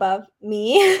made above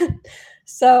me.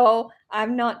 So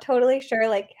I'm not totally sure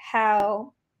like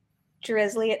how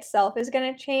Drizzly itself is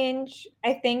going to change.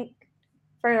 I think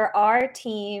for our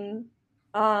team,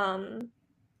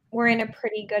 we're in a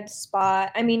pretty good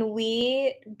spot. I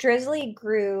mean, Drizzly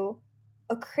grew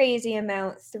a crazy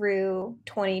amount through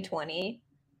 2020,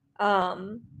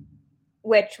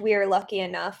 which we were lucky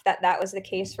enough that that was the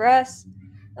case for us.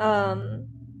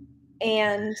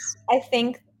 And I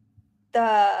think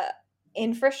the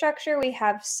infrastructure we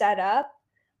have set up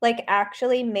like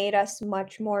actually made us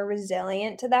much more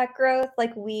resilient to that growth.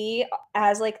 Like we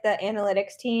as like the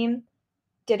analytics team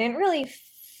didn't really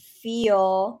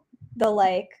feel the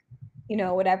like,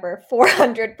 whatever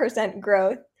 400%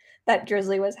 growth that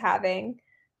Drizzly was having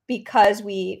because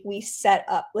we set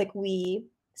up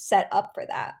for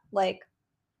that. Like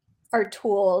our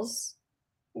tools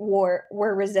were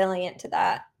resilient to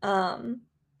that.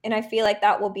 And I feel like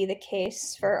that will be the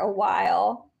case for a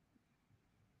while.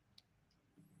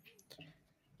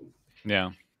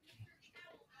 Yeah.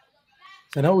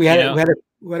 I know we had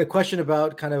a question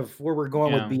about kind of where we're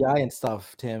going with BI and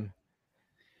stuff, Tim.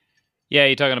 Yeah,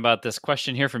 you talking about this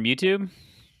question here from YouTube?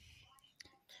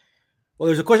 Well,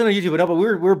 there's a question on YouTube, but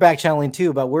we're back channeling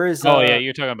too. But where is? Yeah,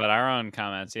 you're talking about our own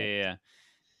comments. Yeah.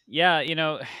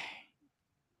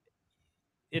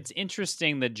 It's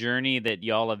interesting the journey that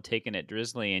y'all have taken at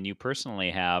Drizzly and you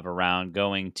personally have around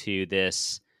going to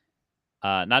this,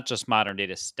 not just modern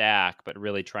data stack, but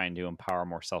really trying to empower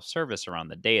more self-service around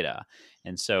the data.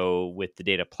 And so with the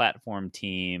data platform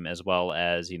team, as well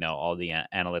as, all the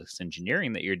analytics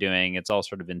engineering that you're doing, it's all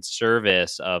sort of in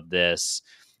service of this,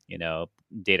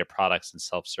 data products and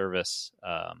self-service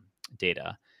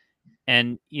data.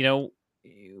 And,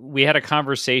 we had a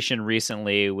conversation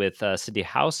recently with Cindy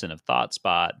Howson of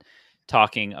ThoughtSpot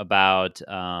talking about,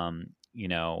 how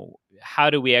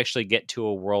do we actually get to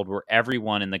a world where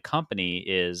everyone in the company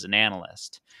is an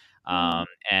analyst,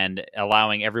 and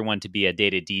allowing everyone to be a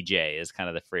data DJ is kind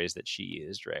of the phrase that she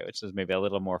used, right? Which is maybe a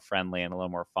little more friendly and a little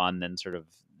more fun than sort of,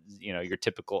 your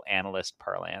typical analyst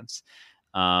parlance.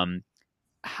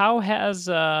 How has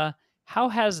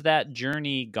that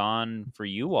journey gone for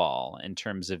you all in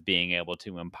terms of being able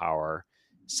to empower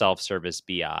self-service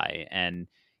BI? And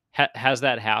has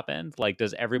that happened? Like,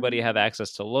 does everybody have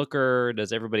access to Looker?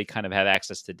 Does everybody kind of have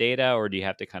access to data, or do you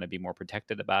have to kind of be more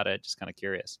protected about it? Just kind of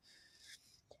curious.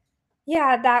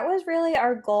 Yeah, that was really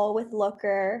our goal with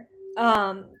Looker,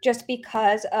 just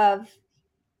because of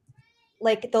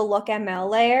like the LookML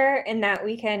layer, and that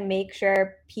we can make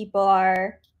sure people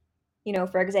are,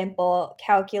 for example,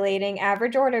 calculating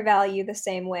average order value the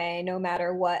same way, no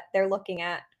matter what they're looking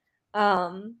at.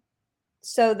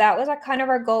 So that was kind of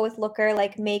our goal with Looker,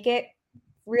 like make it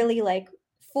really like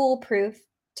foolproof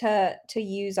to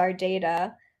use our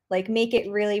data, like make it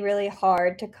really, really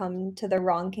hard to come to the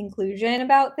wrong conclusion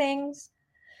about things.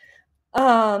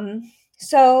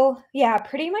 So yeah,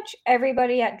 pretty much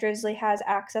everybody at Drizzly has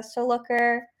access to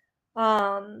Looker.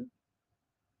 I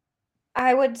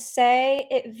would say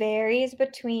it varies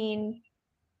between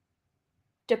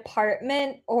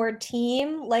department or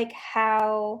team, like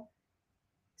how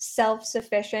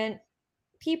self-sufficient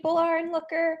people are in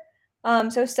Looker.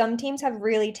 So some teams have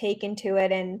really taken to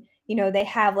it and, they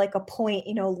have like a point,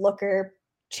 Looker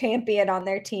champion on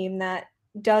their team that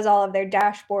does all of their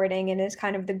dashboarding and is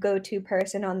kind of the go-to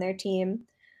person on their team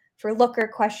for Looker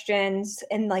questions.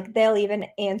 And like, they'll even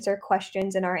answer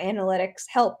questions in our analytics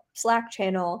help Slack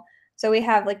channel. So we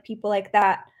have like people like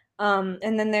that.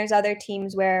 And then there's other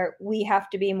teams where we have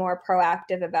to be more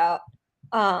proactive about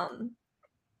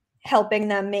helping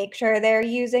them make sure they're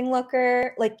using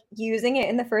Looker, like using it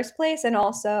in the first place, and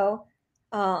also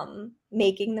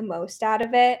making the most out of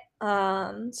it.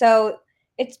 So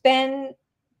it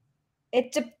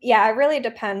really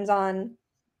depends on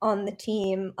the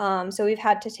team. So we've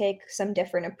had to take some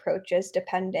different approaches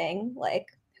depending like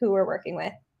who we're working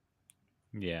with.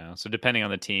 Yeah. So depending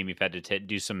on the team, you've had to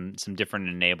do some different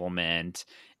enablement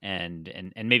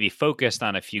and maybe focused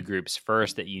on a few groups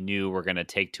first that you knew were going to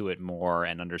take to it more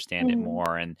and understand it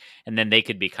more. And then they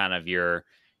could be kind of your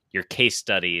case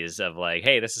studies of like,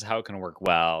 hey, this is how it can work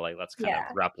well. Like, let's kind of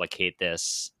replicate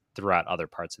this throughout other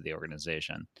parts of the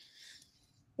organization.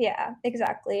 Yeah,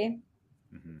 exactly.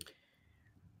 Mm-hmm.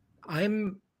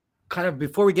 I'm kind of,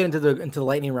 before we get into the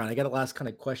lightning round, I got a last kind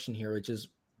of question here, which is,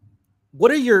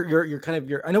 what are your kind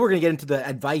of I know we're going to get into the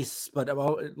advice, but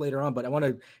later on, but I want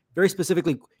to very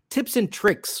specifically tips and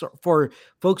tricks for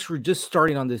folks who are just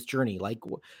starting on this journey. Like,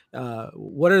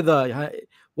 what are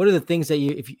the things that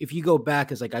you, if you go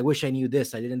back, is like, I wish I knew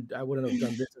this, I wouldn't have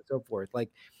done this, and so forth. Like,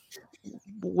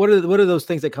 what are those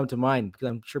things that come to mind? Because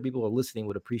I'm sure people who are listening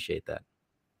would appreciate that.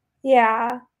 Yeah.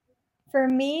 For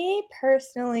me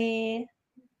personally,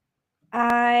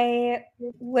 I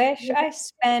wish I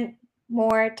spent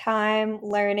more time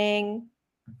learning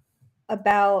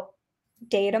about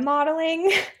data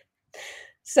modeling.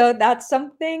 So that's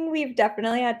something we've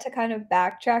definitely had to kind of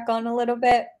backtrack on a little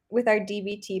bit with our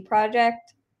DBT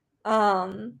project.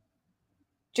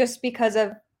 Just because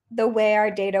of the way our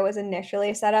data was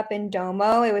initially set up in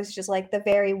Domo, it was just like the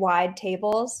very wide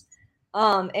tables.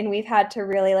 And we've had to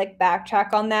really like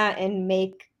backtrack on that and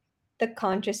make the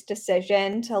conscious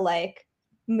decision to like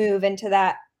move into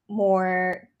that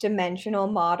more dimensional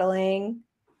modeling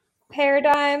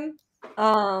paradigm.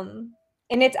 And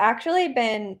it's actually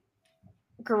been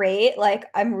great. Like,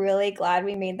 I'm really glad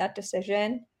we made that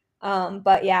decision.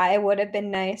 But yeah, it would have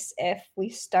been nice if we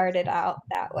started out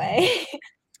that way.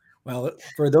 Well,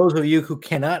 for those of you who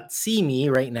cannot see me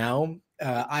right now,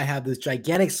 I have this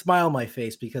gigantic smile on my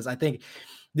face because I think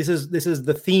this is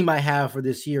the theme I have for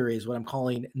this year, is what I'm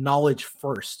calling knowledge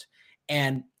first.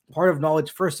 And part of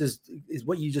knowledge first is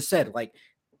what you just said, like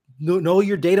know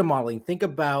your data modeling. Think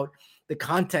about the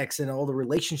context and all the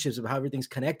relationships of how everything's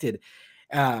connected.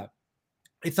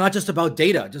 It's not just about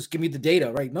data. Just give me the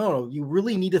data, right? No, you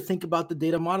really need to think about the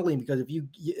data modeling, because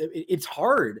it's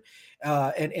hard,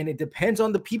 and it depends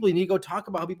on the people. You need to go talk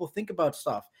about how people think about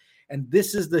stuff, and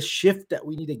this is the shift that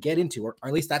we need to get into, or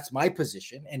at least that's my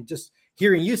position. And just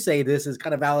hearing you say this is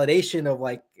kind of validation of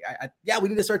like, we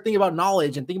need to start thinking about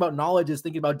knowledge, and thinking about knowledge is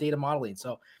thinking about data modeling.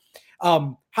 So,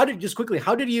 how did you?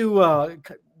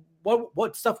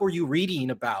 What stuff were you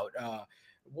reading about?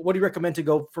 What do you recommend to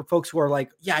go for folks who are like,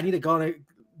 I need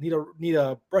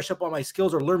to brush up on my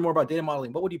skills or learn more about data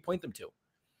modeling? What would you point them to?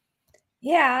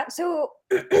 Yeah, so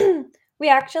we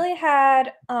actually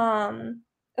had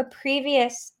a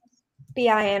previous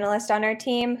BI analyst on our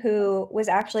team who was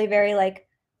actually very like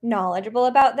knowledgeable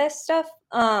about this stuff.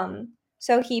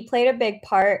 So he played a big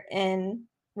part in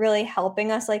really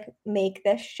helping us like make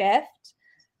this shift.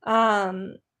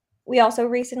 We also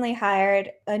recently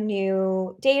hired a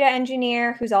new data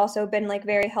engineer who's also been like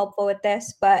very helpful with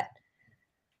this, but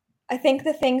I think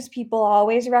the things people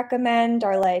always recommend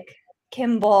are like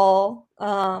Kimball.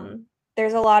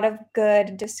 There's a lot of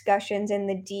good discussions in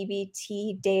the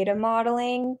DBT data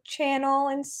modeling channel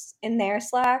in their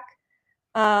Slack.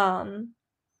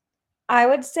 I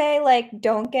would say like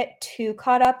don't get too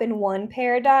caught up in one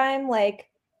paradigm, like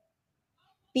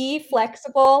be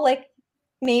flexible, like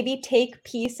maybe take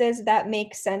pieces that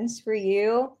make sense for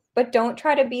you, but don't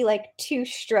try to be like too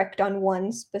strict on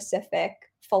one specific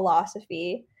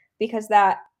philosophy, because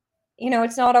that,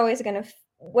 it's not always going to,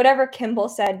 whatever Kimball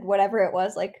said, whatever it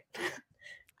was like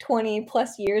 20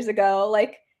 plus years ago,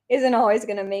 like isn't always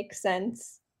going to make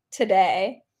sense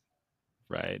today.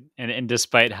 Right. And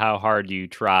despite how hard you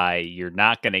try, you're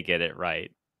not going to get it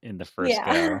right in the first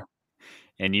go.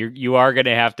 And you are going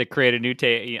to have to create a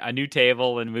new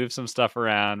table and move some stuff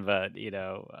around, but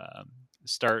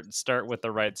start with the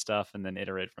right stuff and then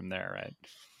iterate from there, right?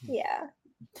 Yeah.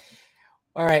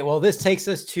 All right. Well, this takes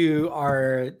us to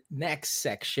our next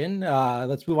section.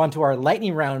 Let's move on to our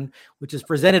lightning round, which is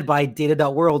presented by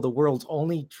Data.World, the world's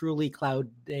only truly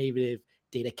cloud-native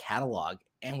data catalog.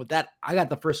 And with that, I got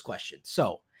the first question.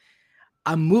 So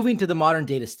I'm moving to the modern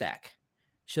data stack.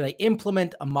 Should I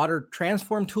implement a modern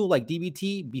transform tool like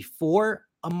DBT before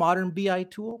a modern BI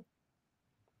tool?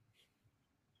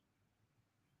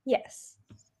 Yes.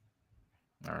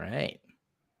 All right.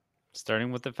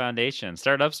 Starting with the foundation,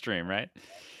 start upstream, right?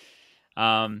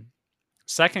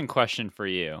 Second question for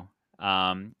you.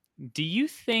 Do you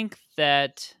think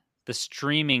that the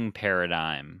streaming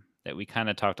paradigm that we kind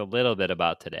of talked a little bit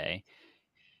about today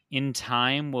in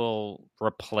time will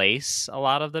replace a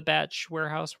lot of the batch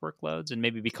warehouse workloads and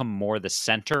maybe become more the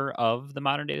center of the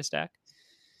modern data stack?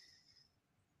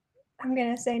 I'm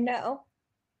going to say no.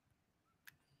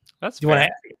 That's fair.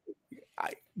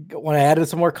 Want to add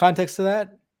some more context to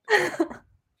that?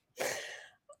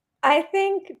 I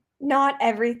think not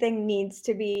everything needs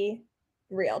to be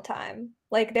real time.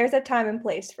 Like there's a time and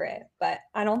place for it, but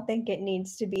I don't think it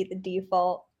needs to be the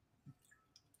default.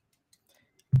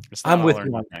 I'm with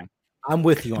you on that. I'm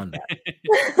with you on that.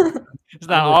 It's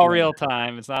not all real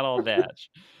time. It's not all batch.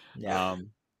 Yeah.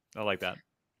 I like that.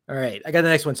 All right. I got the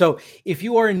next one. So if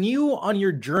you are new on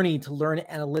your journey to learn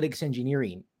analytics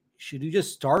engineering, should you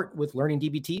just start with learning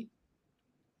DBT?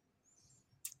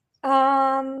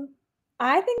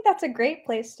 I think that's a great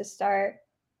place to start.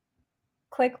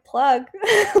 Quick plug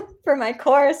for my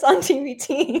course on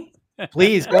DBT.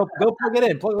 Please go plug it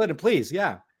in, please.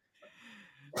 Yeah.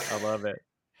 I love it.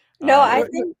 No, I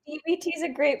think DBT is a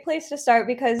great place to start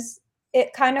because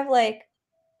it kind of like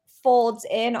folds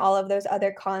in all of those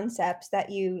other concepts that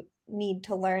you need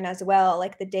to learn as well,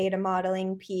 like the data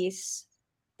modeling piece,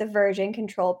 the version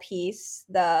control piece,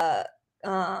 the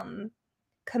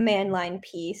command line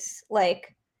piece.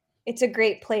 Like it's a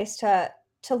great place to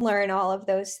learn all of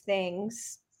those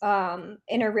things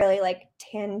in a really like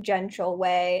tangential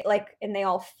way, like, and they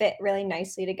all fit really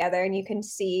nicely together and you can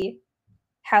see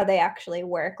how they actually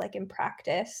work like in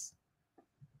practice.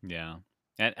 Yeah.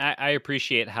 And I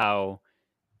appreciate how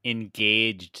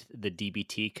engaged the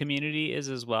DBT community is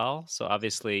as well. So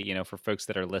obviously, for folks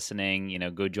that are listening,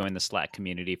 go join the Slack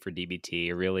community for DBT,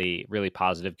 a really, really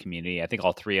positive community. I think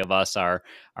all three of us are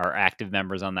active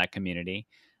members on that community.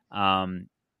 And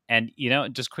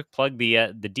just quick plug,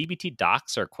 the DBT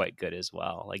docs are quite good as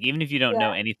well. Like even if you don't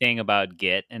know anything about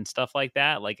Git and stuff like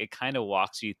that, like it kind of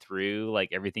walks you through like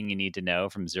everything you need to know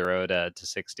from 0 to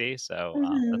 60. So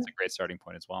that's a great starting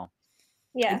point as well.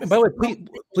 Yes. And by the way,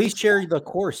 please share the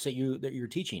course that you're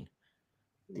teaching.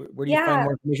 Where do you find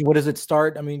more information? What does it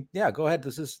start? I mean, go ahead.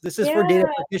 This is for data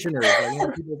practitioners.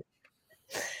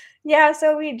 Yeah,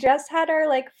 so we just had our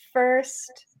like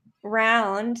first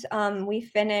round. We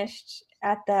finished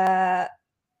at the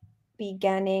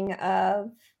beginning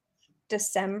of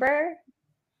December,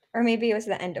 or maybe it was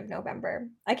the end of November.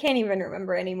 I can't even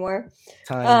remember anymore.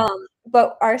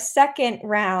 But our second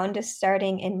round is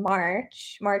starting in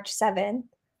March 7th.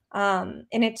 And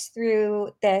it's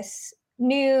through this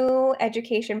new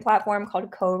education platform called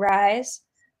CoRise.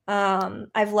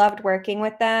 I've loved working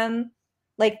with them.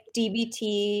 Like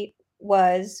DBT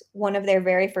was one of their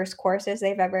very first courses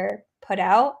they've ever put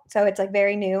out. So it's like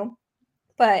very new,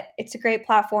 but it's a great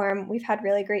platform. We've had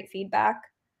really great feedback.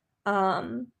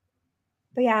 But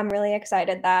yeah, I'm really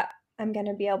excited that I'm going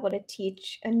to be able to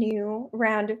teach a new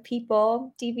round of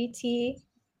people DBT.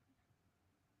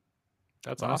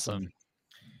 That's awesome.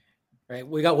 All right,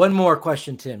 we got one more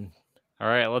question, Tim. All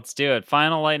right, let's do it.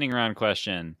 Final lightning round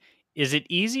question. Is it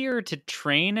easier to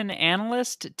train an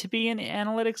analyst to be an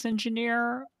analytics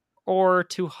engineer or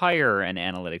to hire an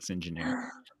analytics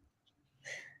engineer?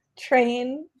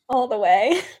 Train all the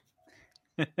way.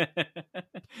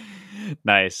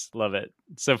 Nice. Love it.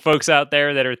 So folks out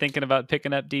there that are thinking about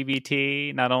picking up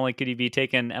DBT, not only could you be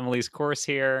taking Emily's course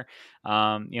here,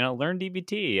 learn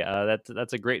DBT.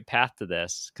 That's a great path to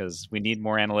this because we need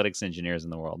more analytics engineers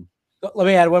in the world. Let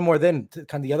me add one more then to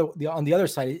kind of on the other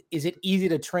side. Is it easy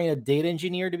to train a data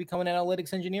engineer to become an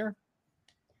analytics engineer?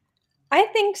 I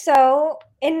think so.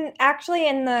 In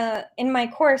my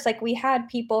course, like we had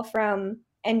people from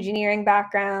engineering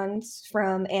backgrounds,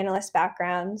 from analyst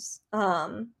backgrounds.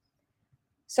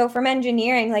 So from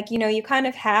engineering, like, you kind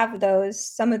of have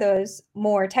some of those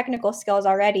more technical skills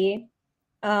already.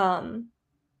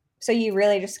 So you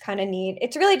really just kind of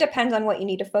it really depends on what you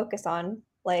need to focus on,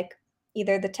 like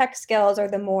either the tech skills or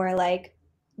the more like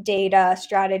data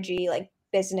strategy, like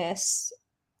business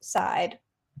side.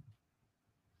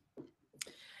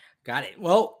 Got it.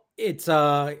 Well, it's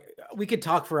we could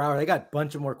talk for hours. I got a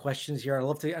bunch of more questions here.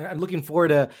 I'm looking forward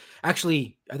to I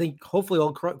think hopefully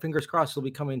all fingers crossed we'll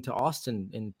be coming to Austin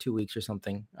in 2 weeks or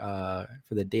something for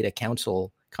the Data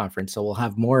Council conference. So we'll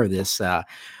have more of this.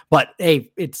 But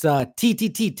hey, it's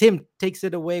TTT. Tim takes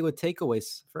it away with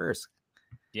takeaways first.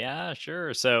 Yeah,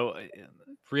 sure. So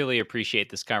really appreciate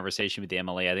this conversation with you,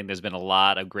 Emily. I think there's been a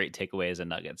lot of great takeaways and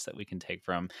nuggets that we can take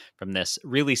from this,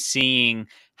 really seeing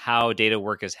how data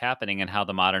work is happening and how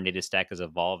the modern data stack is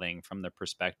evolving from the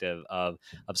perspective of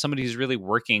somebody who's really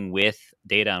working with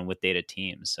data and with data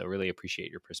teams. So really appreciate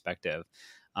your perspective.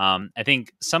 I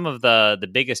think some of the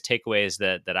biggest takeaways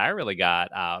that I really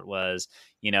got out was,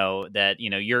 that,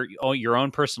 your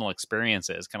own personal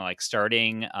experiences, kind of like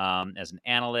starting as an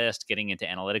analyst, getting into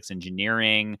analytics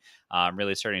engineering,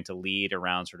 really starting to lead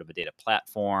around sort of a data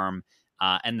platform.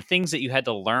 And the things that you had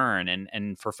to learn,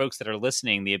 and for folks that are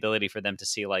listening, the ability for them to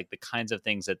see like the kinds of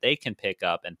things that they can pick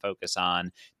up and focus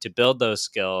on to build those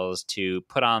skills, to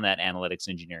put on that analytics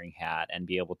engineering hat and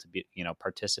be able to be,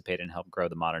 participate and help grow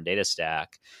the modern data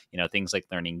stack. Things like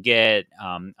learning Git,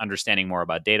 understanding more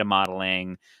about data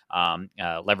modeling,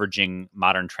 leveraging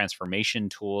modern transformation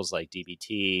tools like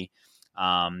DBT.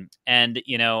 And,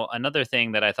 another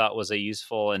thing that I thought was a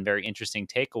useful and very interesting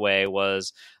takeaway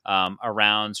was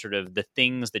around sort of the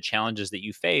challenges that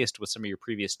you faced with some of your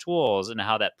previous tools and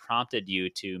how that prompted you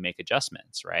to make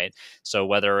adjustments, right? So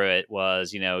whether it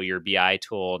was, your BI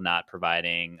tool not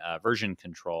providing version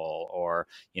control or,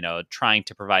 trying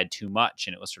to provide too much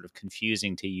and it was sort of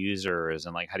confusing to users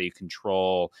and like, how do you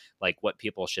control like what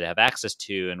people should have access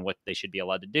to and what they should be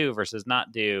allowed to do versus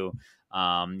not do.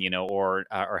 Or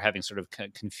having sort of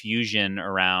confusion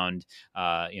around,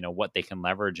 what they can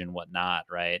leverage and what not,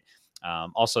 right?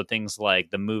 Also, things like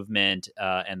the movement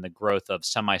and the growth of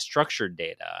semi-structured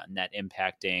data, and that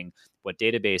impacting what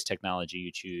database technology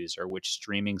you choose or which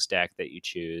streaming stack that you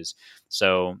choose.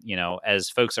 So, as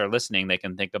folks are listening, they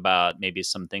can think about maybe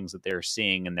some things that they're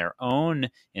seeing in their own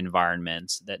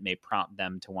environments that may prompt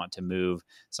them to want to move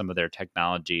some of their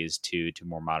technologies to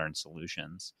more modern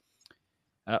solutions.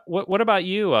 What about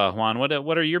you, Juan?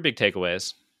 What are your big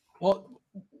takeaways? Well,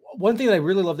 one thing that I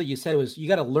really love that you said was you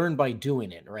got to learn by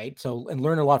doing it, right? So, and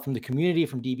learn a lot from the community,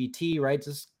 from DBT, right?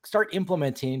 Just start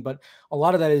implementing, but a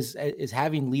lot of that is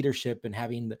having leadership and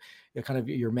having the kind of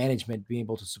your management being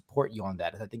able to support you on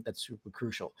that. I think that's super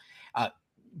crucial.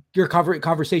 Your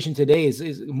conversation today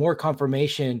is more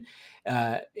confirmation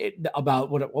about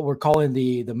what we're calling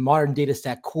the modern data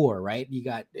stack core, right? You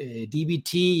got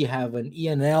DBT, you have an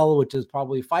ENL, which is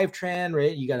probably Fivetran,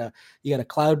 right? You got a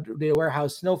cloud data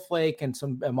warehouse, Snowflake, and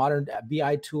some modern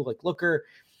BI tool like Looker.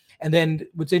 And then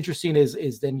what's interesting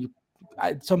is then you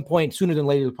at some point sooner than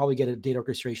later you'll probably get a data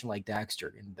orchestration like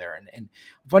Daxter in there. And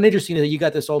what's interesting is that you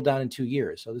got this all down in 2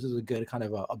 years. So this is a good kind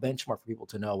of a benchmark for people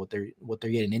to know what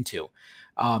they're getting into.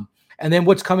 And then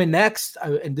what's coming next,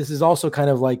 and this is also kind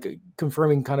of like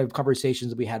confirming kind of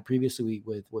conversations that we had previously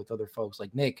with other folks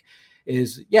like Nick,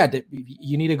 is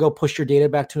you need to go push your data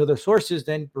back to other sources.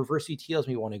 Then reverse ETLs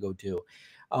we want to go do.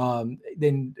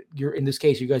 Then you're in this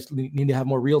case, you guys need to have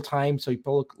more real time. So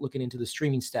you're looking into the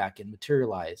streaming stack and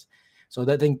Materialize. So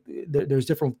that thing, there's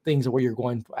different things of where you're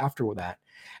going after with that.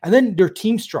 And then their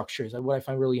team structures, what I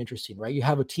find really interesting, right? You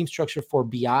have a team structure for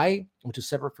BI, which is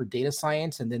separate for data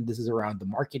science. And then this is around the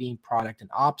marketing, product, and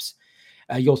ops.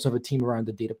 You also have a team around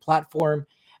the data platform.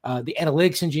 The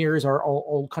analytics engineers are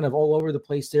all kind of all over the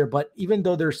place there. But even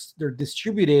though they're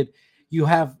distributed, you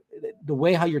have the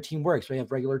way how your team works. Right? You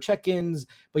have regular check-ins,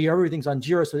 but everything's on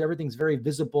Jira, so everything's very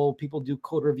visible. People do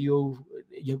code review.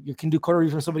 You can do code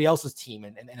review from somebody else's team,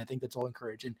 and I think that's all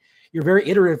encouraged. And you're very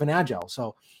iterative and agile.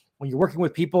 So when you're working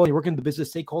with people and you're working with the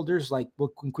business stakeholders, like we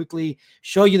can quickly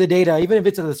show you the data, even if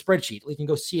it's in a spreadsheet, we can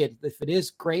go see it. If it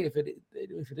is, great. If it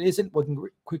isn't, we can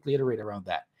quickly iterate around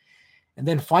that. And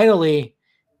then finally,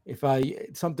 if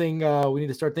something we need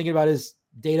to start thinking about is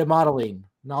data modeling,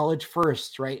 knowledge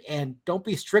first, right? And don't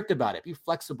be strict about it. Be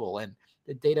flexible. And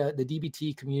the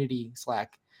DBT community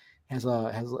Slack is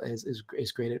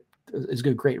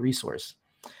a great resource.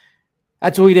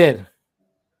 That's what we did.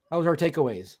 That was our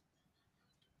takeaways.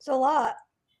 It's a lot.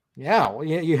 Yeah, well,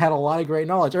 you had a lot of great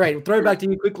knowledge. All right, we'll throw it back to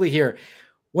you quickly here.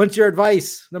 What's your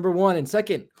advice, number one? And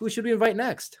second, who should we invite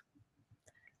next?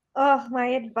 Oh, my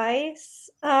advice.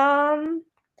 I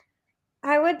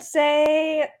would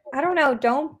say, I don't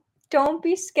know, don't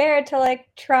be scared to like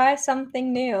try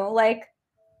something new. Like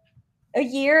a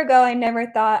year ago, I never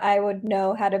thought I would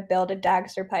know how to build a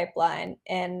Daxter pipeline.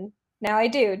 And now I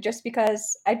do, just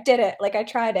because I did it. Like I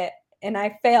tried it and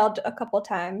I failed a couple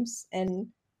times. And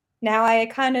now I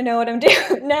kind of know what I'm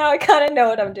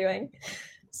doing.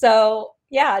 So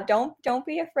yeah, don't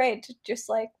be afraid to just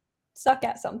like suck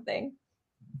at something.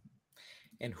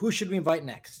 And who should we invite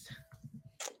next?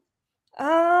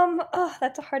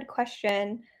 That's a hard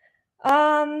question.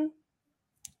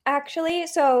 Actually,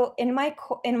 so in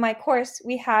my course,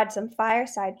 we had some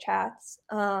fireside chats,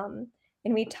 and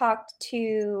we talked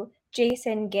to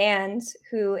Jason Gans,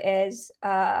 who is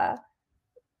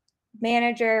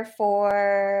manager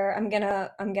for, I'm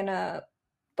gonna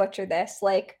butcher this,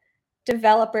 like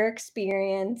developer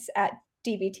experience at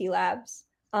DBT Labs.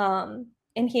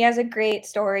 And he has a great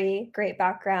story, great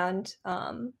background.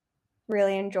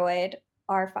 Really enjoyed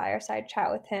our fireside chat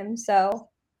with him. So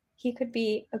he could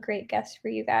be a great guest for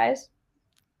you guys.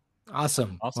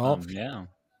 Awesome. Well, yeah.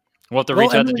 We'll have to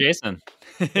reach out to Jason.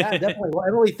 Yeah, definitely. Well,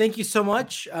 Emily, thank you so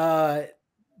much.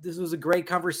 This was a great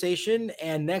conversation.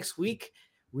 And next week,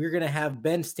 we're going to have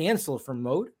Ben Stansel from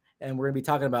Moat, and we're going to be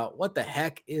talking about what the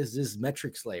heck is this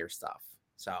metrics layer stuff.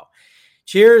 So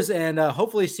cheers, and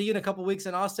hopefully see you in a couple of weeks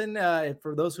in Austin.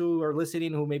 For those who are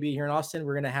listening who may be here in Austin,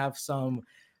 we're going to have some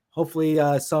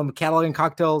catalog and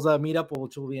cocktails meetup,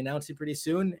 which we'll be announcing pretty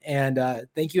soon. And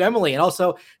thank you, Emily. And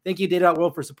also thank you,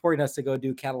 Data.World, for supporting us to go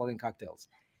do catalog and cocktails.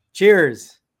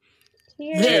 Cheers.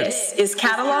 This is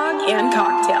Catalog and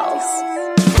Cocktails.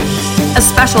 A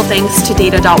special thanks to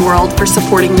Data.World for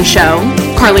supporting the show,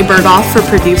 Carly Berghoff for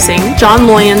producing, John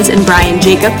Loyens and Brian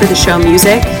Jacob for the show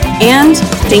music, and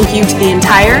thank you to the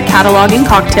entire Catalog and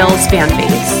Cocktails fan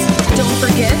base. Don't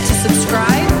forget to subscribe